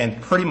way,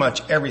 and pretty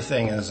much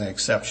everything is an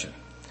exception.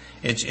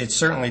 It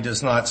certainly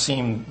does not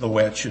seem the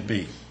way it should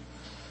be.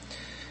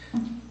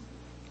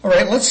 All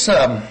right, let's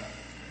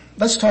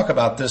talk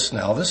about this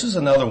now. This is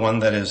another one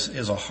that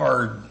is a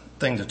hard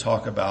thing to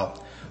talk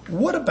about.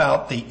 What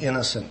about the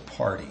innocent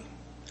party?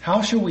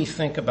 How should we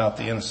think about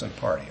the innocent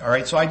party? All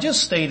right, so I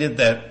just stated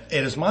that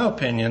it is my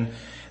opinion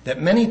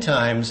that many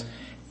times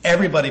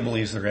everybody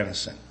believes they're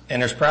innocent. And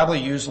there's probably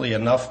usually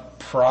enough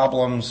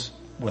problems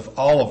with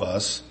all of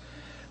us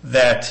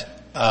that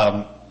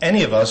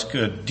any of us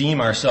could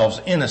deem ourselves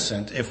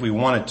innocent if we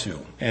wanted to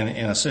in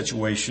a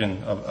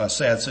situation, a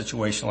sad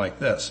situation like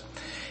this.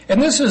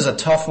 And this is a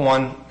tough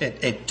one.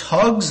 It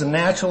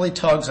naturally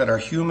tugs at our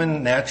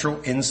human natural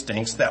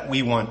instincts that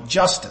we want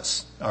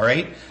justice. All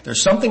right?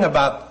 There's something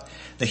about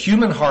the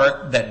human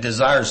heart that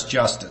desires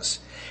justice.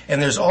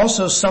 And there's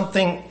also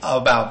something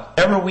about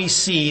whenever we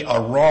see a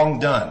wrong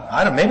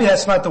done. Maybe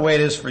that's not the way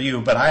it is for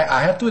you, but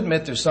I have to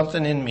admit there's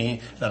something in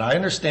me that I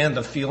understand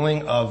the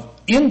feeling of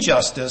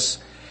injustice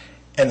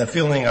and the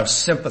feeling of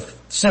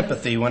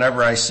sympathy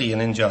whenever I see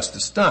an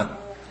injustice done.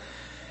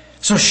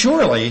 So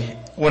surely,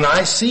 when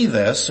I see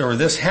this or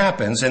this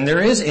happens, and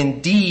there is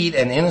indeed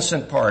an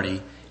innocent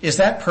party, is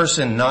that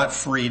person not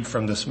freed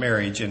from this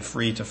marriage and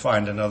free to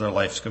find another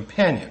life's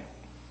companion?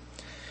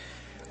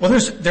 Well,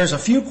 there's a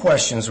few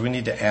questions we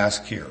need to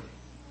ask here.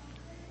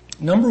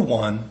 Number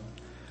one,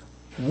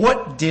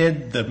 what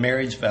did the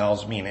marriage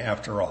vows mean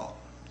after all?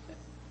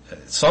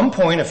 At some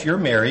point, if you're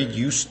married,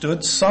 you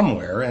stood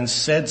somewhere and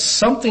said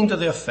something to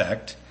the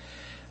effect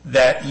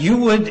that you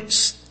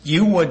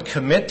would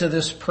commit to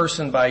this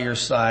person by your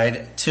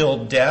side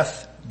till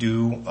death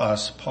do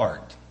us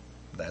part.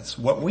 That's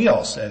what we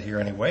all said here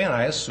anyway, and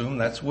I assume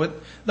that's what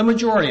the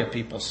majority of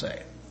people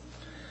say.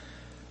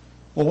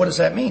 Well, what does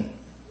that mean?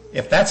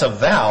 If that's a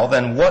vow,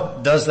 then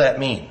what does that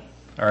mean?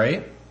 All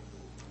right?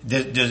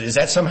 Is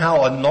that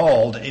somehow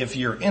annulled if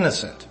you're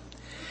innocent?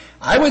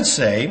 I would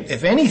say,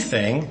 if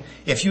anything,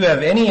 if you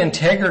have any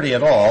integrity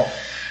at all,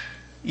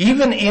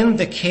 even in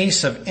the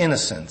case of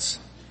innocence,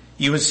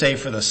 you would say,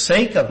 for the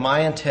sake of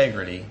my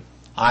integrity,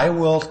 I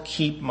will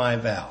keep my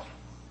vow.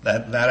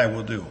 That I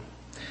will do.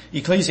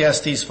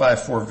 Ecclesiastes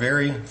 5:4,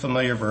 very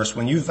familiar verse.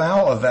 When you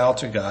vow a vow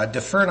to God,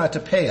 defer not to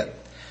pay it.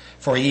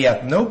 For he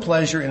hath no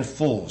pleasure in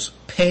fools.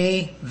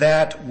 Pay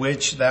that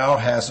which thou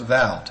hast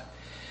vowed.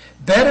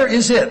 Better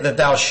is it that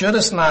thou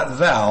shouldest not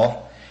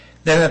vow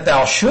than that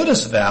thou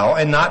shouldest vow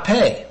and not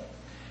pay.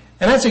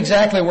 And that's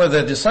exactly where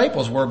the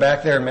disciples were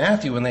back there in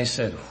Matthew when they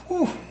said,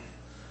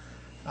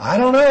 I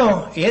don't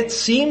know. It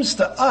seems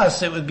to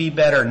us it would be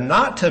better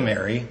not to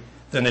marry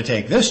than to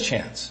take this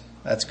chance.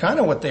 That's kind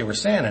of what they were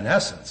saying in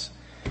essence.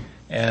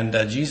 And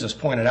Jesus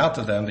pointed out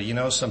to them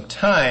that,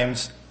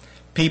 sometimes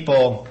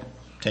people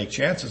take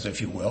chances,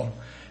 if you will,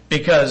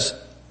 because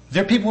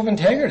they're people of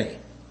integrity.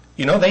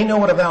 They know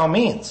what a vow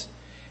means.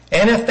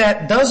 And if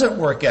that doesn't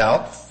work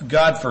out,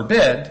 God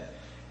forbid,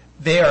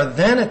 They are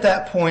then at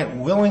that point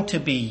willing to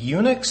be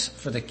eunuchs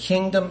for the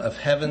kingdom of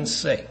heaven's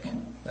sake.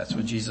 That's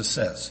what Jesus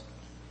says.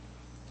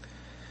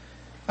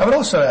 I would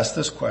also ask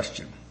this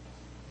question.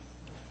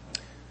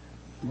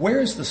 Where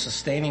is the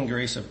sustaining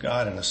grace of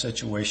God in a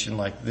situation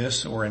like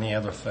this or any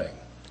other thing?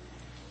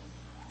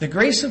 The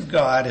grace of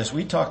God, as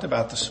we talked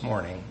about this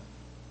morning,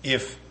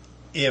 if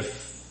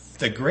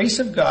the grace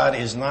of God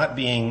is not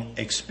being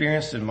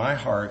experienced in my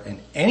heart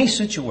in any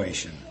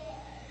situation,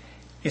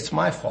 it's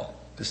my fault.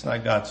 It's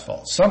not God's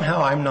fault.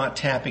 Somehow I'm not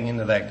tapping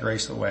into that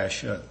grace the way I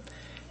should.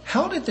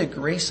 How did the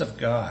grace of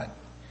God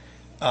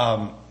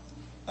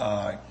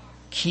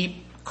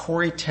keep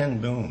Corrie ten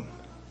Boom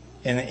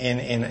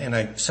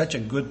in such a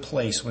good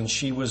place when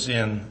she was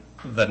in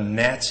the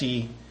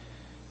Nazi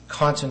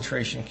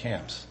concentration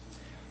camps?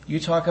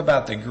 You talk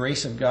about the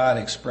grace of God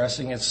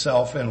expressing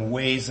itself in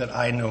ways that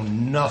I know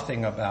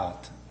nothing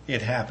about.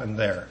 It happened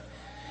there.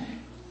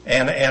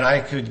 And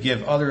I could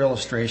give other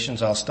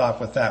illustrations. I'll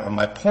stop with that one.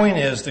 My point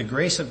is the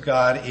grace of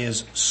God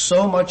is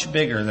so much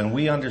bigger than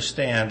we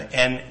understand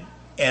and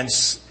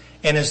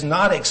is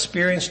not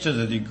experienced to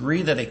the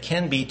degree that it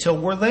can be till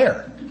we're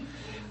there.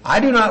 I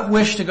do not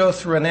wish to go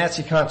through a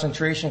Nazi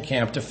concentration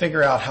camp to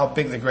figure out how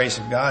big the grace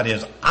of God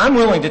is. I'm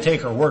willing to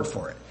take her word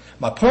for it.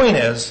 My point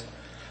is,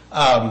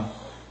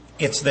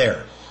 it's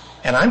there.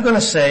 And I'm going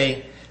to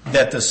say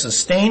that the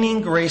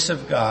sustaining grace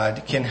of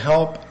God can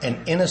help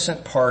an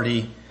innocent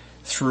party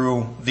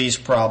through these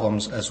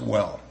problems as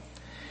well.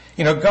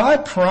 You know,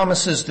 God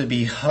promises to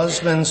be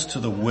husbands to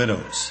the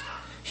widows.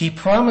 He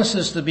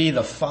promises to be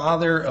the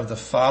father of the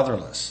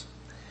fatherless.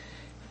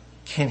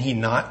 Can he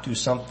not do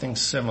something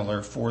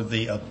similar for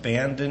the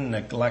abandoned,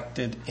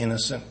 neglected,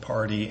 innocent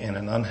party in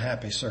an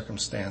unhappy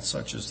circumstance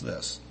such as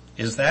this?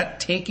 Is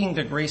that taking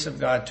the grace of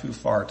God too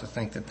far to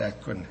think that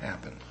that couldn't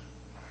happen?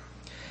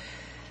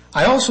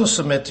 I also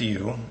submit to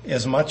you,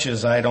 as much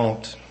as I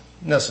don't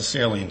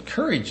necessarily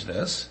encourage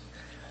this,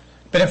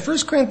 but in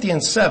 1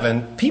 Corinthians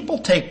 7, people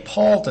take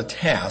Paul to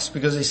task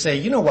because they say,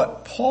 you know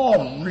what,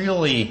 Paul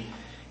really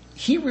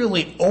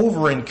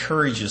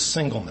over-encourages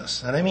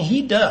singleness. And I mean,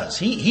 he does.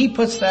 He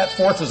puts that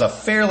forth as a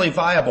fairly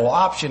viable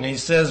option. He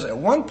says at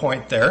one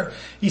point there,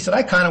 he said,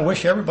 I kind of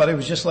wish everybody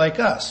was just like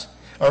us,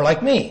 or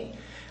like me.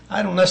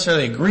 I don't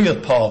necessarily agree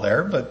with Paul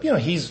there, but you know,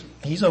 he's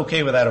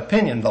okay with that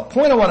opinion. The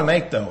point I want to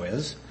make though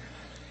is,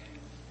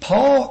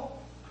 Paul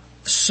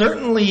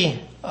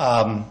certainly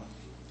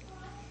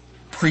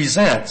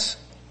presents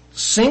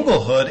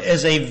singlehood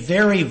as a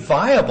very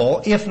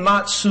viable, if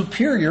not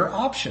superior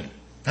option.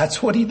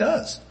 That's what he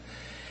does.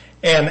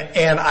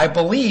 And I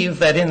believe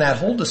that in that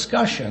whole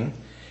discussion,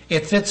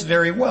 it fits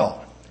very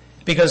well.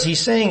 Because he's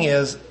saying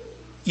is,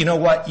 you know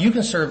what, you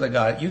can serve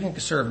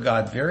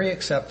God very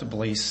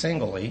acceptably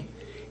singly,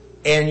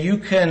 and you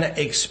can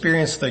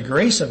experience the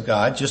grace of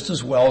God just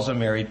as well as a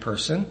married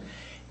person.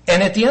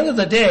 And at the end of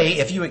the day,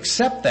 if you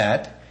accept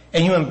that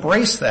and you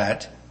embrace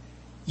that,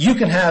 you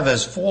can have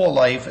as full a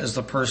life as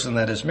the person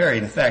that is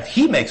married. In fact,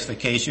 he makes the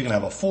case you can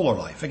have a fuller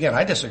life. Again,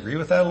 I disagree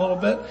with that a little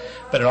bit,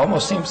 but it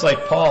almost seems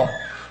like Paul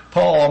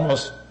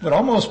would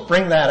almost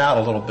bring that out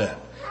a little bit.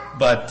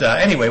 But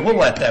anyway, we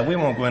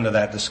won't go into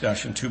that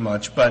discussion too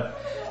much, but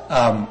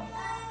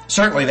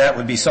certainly that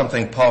would be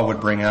something Paul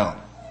would bring out.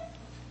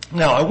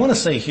 Now, I want to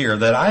say here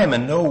that I am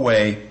in no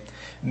way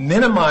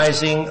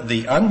minimizing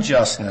the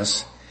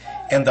unjustness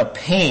and the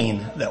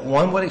pain that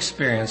one would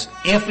experience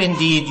if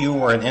indeed you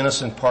were an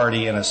innocent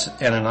party in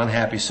an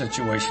unhappy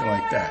situation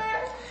like that.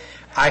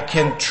 I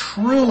can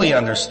truly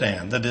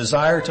understand the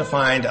desire to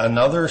find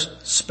another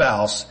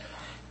spouse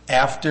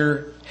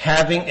after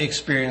having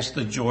experienced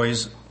the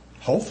joys,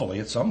 hopefully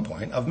at some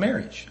point, of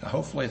marriage.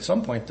 Hopefully at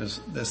some point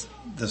this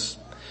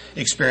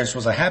experience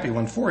was a happy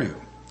one for you.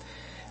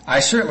 I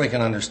certainly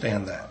can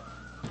understand that.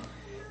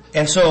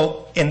 And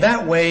so in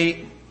that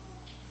way,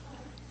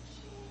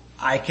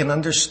 I can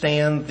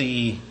understand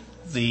the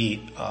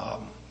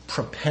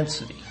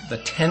propensity, the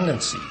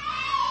tendency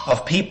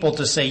of people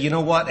to say, you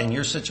know what, in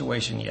your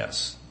situation,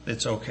 yes,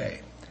 it's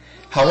okay.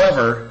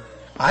 However,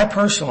 I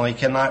personally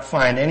cannot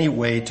find any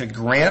way to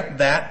grant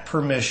that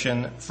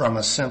permission from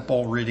a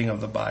simple reading of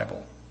the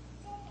Bible.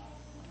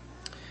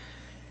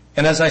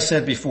 And as I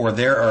said before,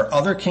 there are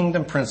other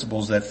kingdom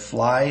principles that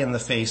fly in the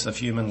face of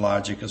human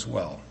logic as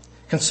well.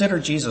 Consider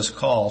Jesus'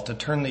 call to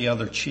turn the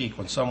other cheek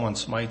when someone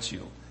smites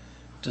you.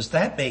 Does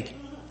that make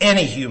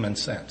any human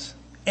sense?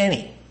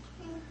 Any.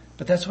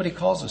 But that's what he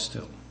calls us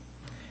to.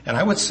 And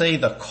I would say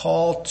the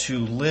call to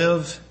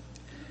live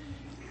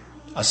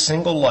a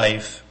single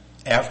life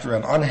after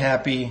an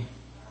unhappy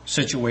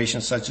situation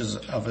such as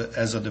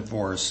a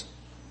divorce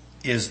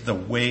is the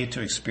way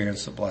to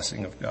experience the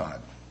blessing of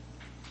God.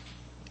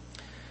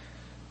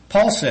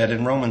 Paul said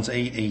in Romans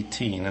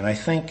 8:18, and I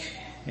think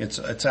it's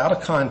out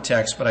of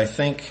context, but I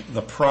think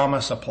the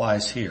promise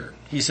applies here.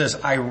 He says,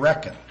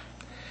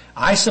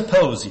 I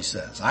suppose, he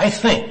says, I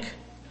think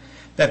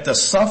that the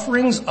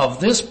sufferings of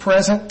this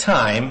present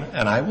time,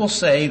 and I will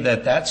say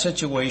that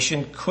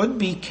situation could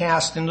be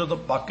cast into the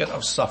bucket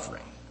of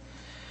suffering.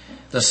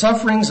 The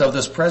sufferings of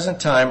this present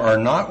time are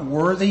not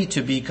worthy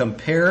to be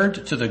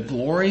compared to the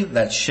glory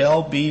that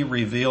shall be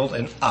revealed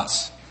in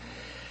us.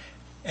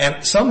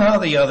 And somehow or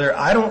the other,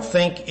 I don't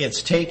think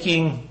it's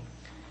taking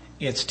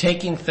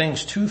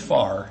things too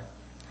far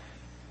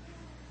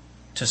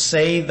to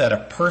say that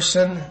a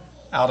person,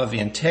 out of the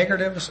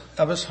integrity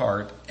of his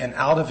heart and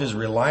out of his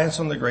reliance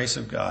on the grace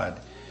of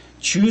God,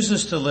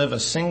 chooses to live a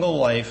single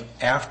life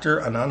after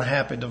an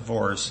unhappy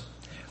divorce,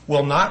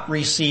 will not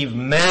receive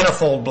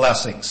manifold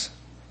blessings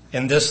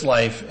in this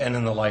life and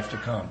in the life to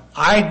come.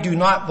 I do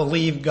not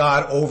believe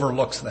God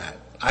overlooks that.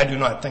 I do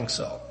not think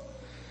so.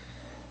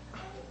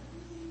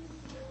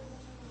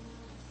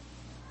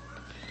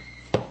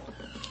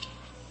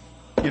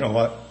 You know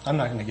what? I'm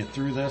not going to get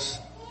through this.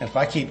 And if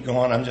I keep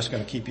going, I'm just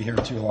going to keep you here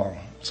too long.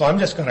 So I'm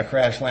just going to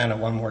crash land it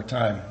one more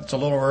time. It's a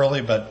little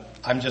early, but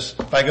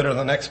if I go to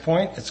the next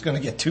point, it's going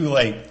to get too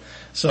late.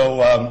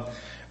 So,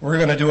 we're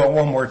going to do it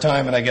one more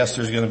time, and I guess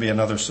there's going to be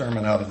another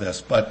sermon out of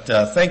this. But,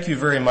 thank you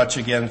very much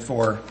again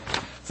for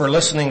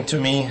listening to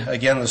me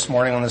again this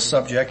morning on this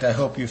subject. I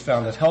hope you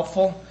found it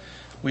helpful.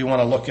 We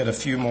want to look at a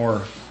few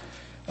more,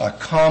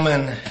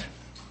 common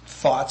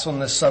thoughts on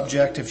this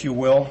subject, if you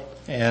will,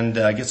 and,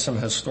 get some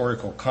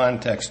historical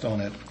context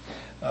on it,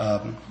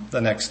 the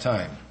next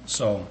time.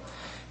 So,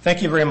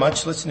 thank you very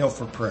much. Let's kneel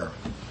for prayer.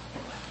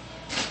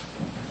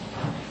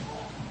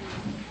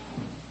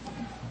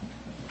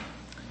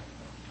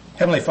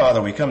 Heavenly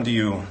Father, we come to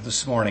you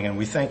this morning and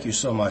we thank you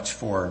so much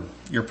for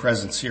your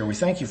presence here. We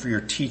thank you for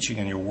your teaching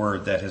and your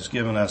word that has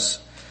given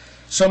us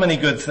so many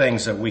good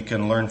things that we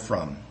can learn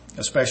from,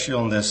 especially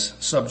on this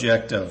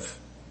subject of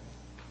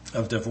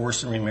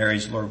divorce and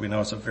remarriage. Lord, we know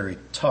it's a very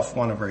tough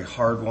one, a very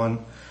hard one,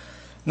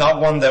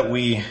 not one that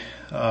we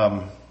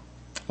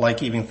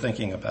like even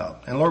thinking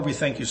about. And Lord, we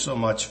thank you so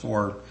much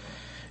for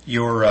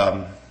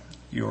your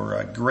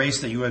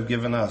grace that you have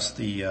given us,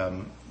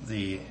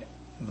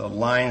 the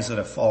lines that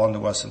have fallen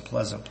to us in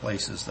pleasant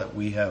places, that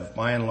we have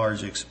by and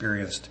large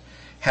experienced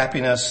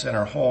happiness in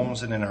our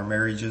homes and in our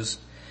marriages.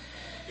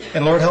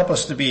 And Lord, help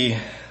us to be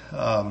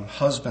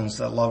husbands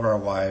that love our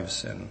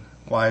wives and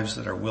wives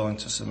that are willing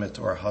to submit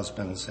to our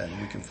husbands,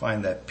 and we can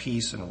find that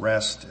peace and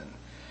rest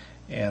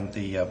and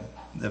the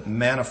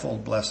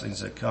manifold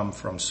blessings that come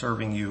from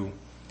serving you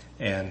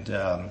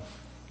and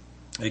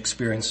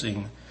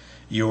experiencing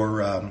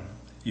your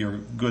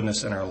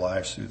goodness in our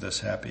lives through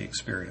this happy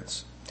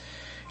experience.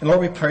 And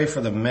Lord, we pray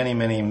for the many,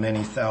 many,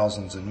 many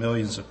thousands and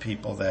millions of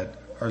people that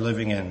are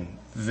living in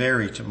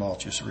very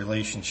tumultuous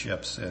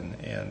relationships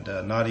and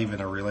not even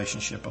a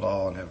relationship at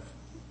all, and have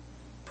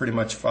pretty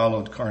much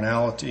followed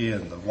carnality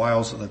and the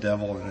wiles of the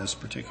devil in this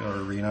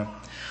particular arena.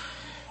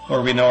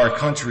 Lord, we know our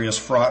country is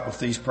fraught with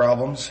these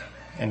problems.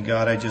 And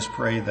God, I just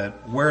pray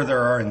that where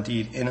there are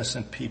indeed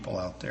innocent people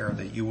out there,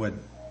 that you would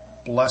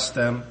bless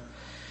them,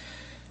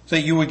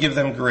 that you would give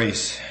them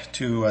grace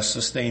to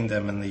sustain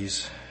them in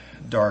these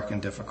dark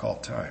and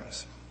difficult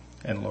times.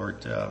 And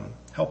Lord,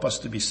 help us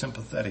to be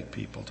sympathetic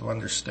people, to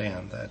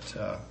understand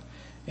that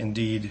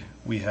indeed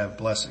we have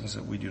blessings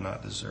that we do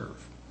not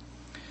deserve.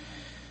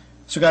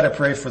 So God, I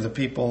pray for the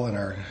people and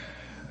our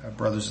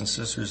brothers and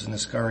sisters in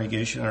this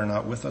congregation that are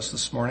not with us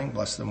this morning.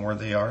 Bless them where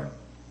they are.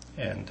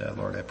 And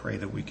Lord, I pray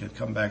that we could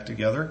come back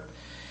together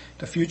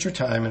at a future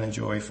time and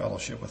enjoy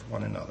fellowship with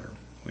one another.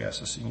 We ask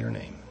this in your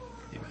name.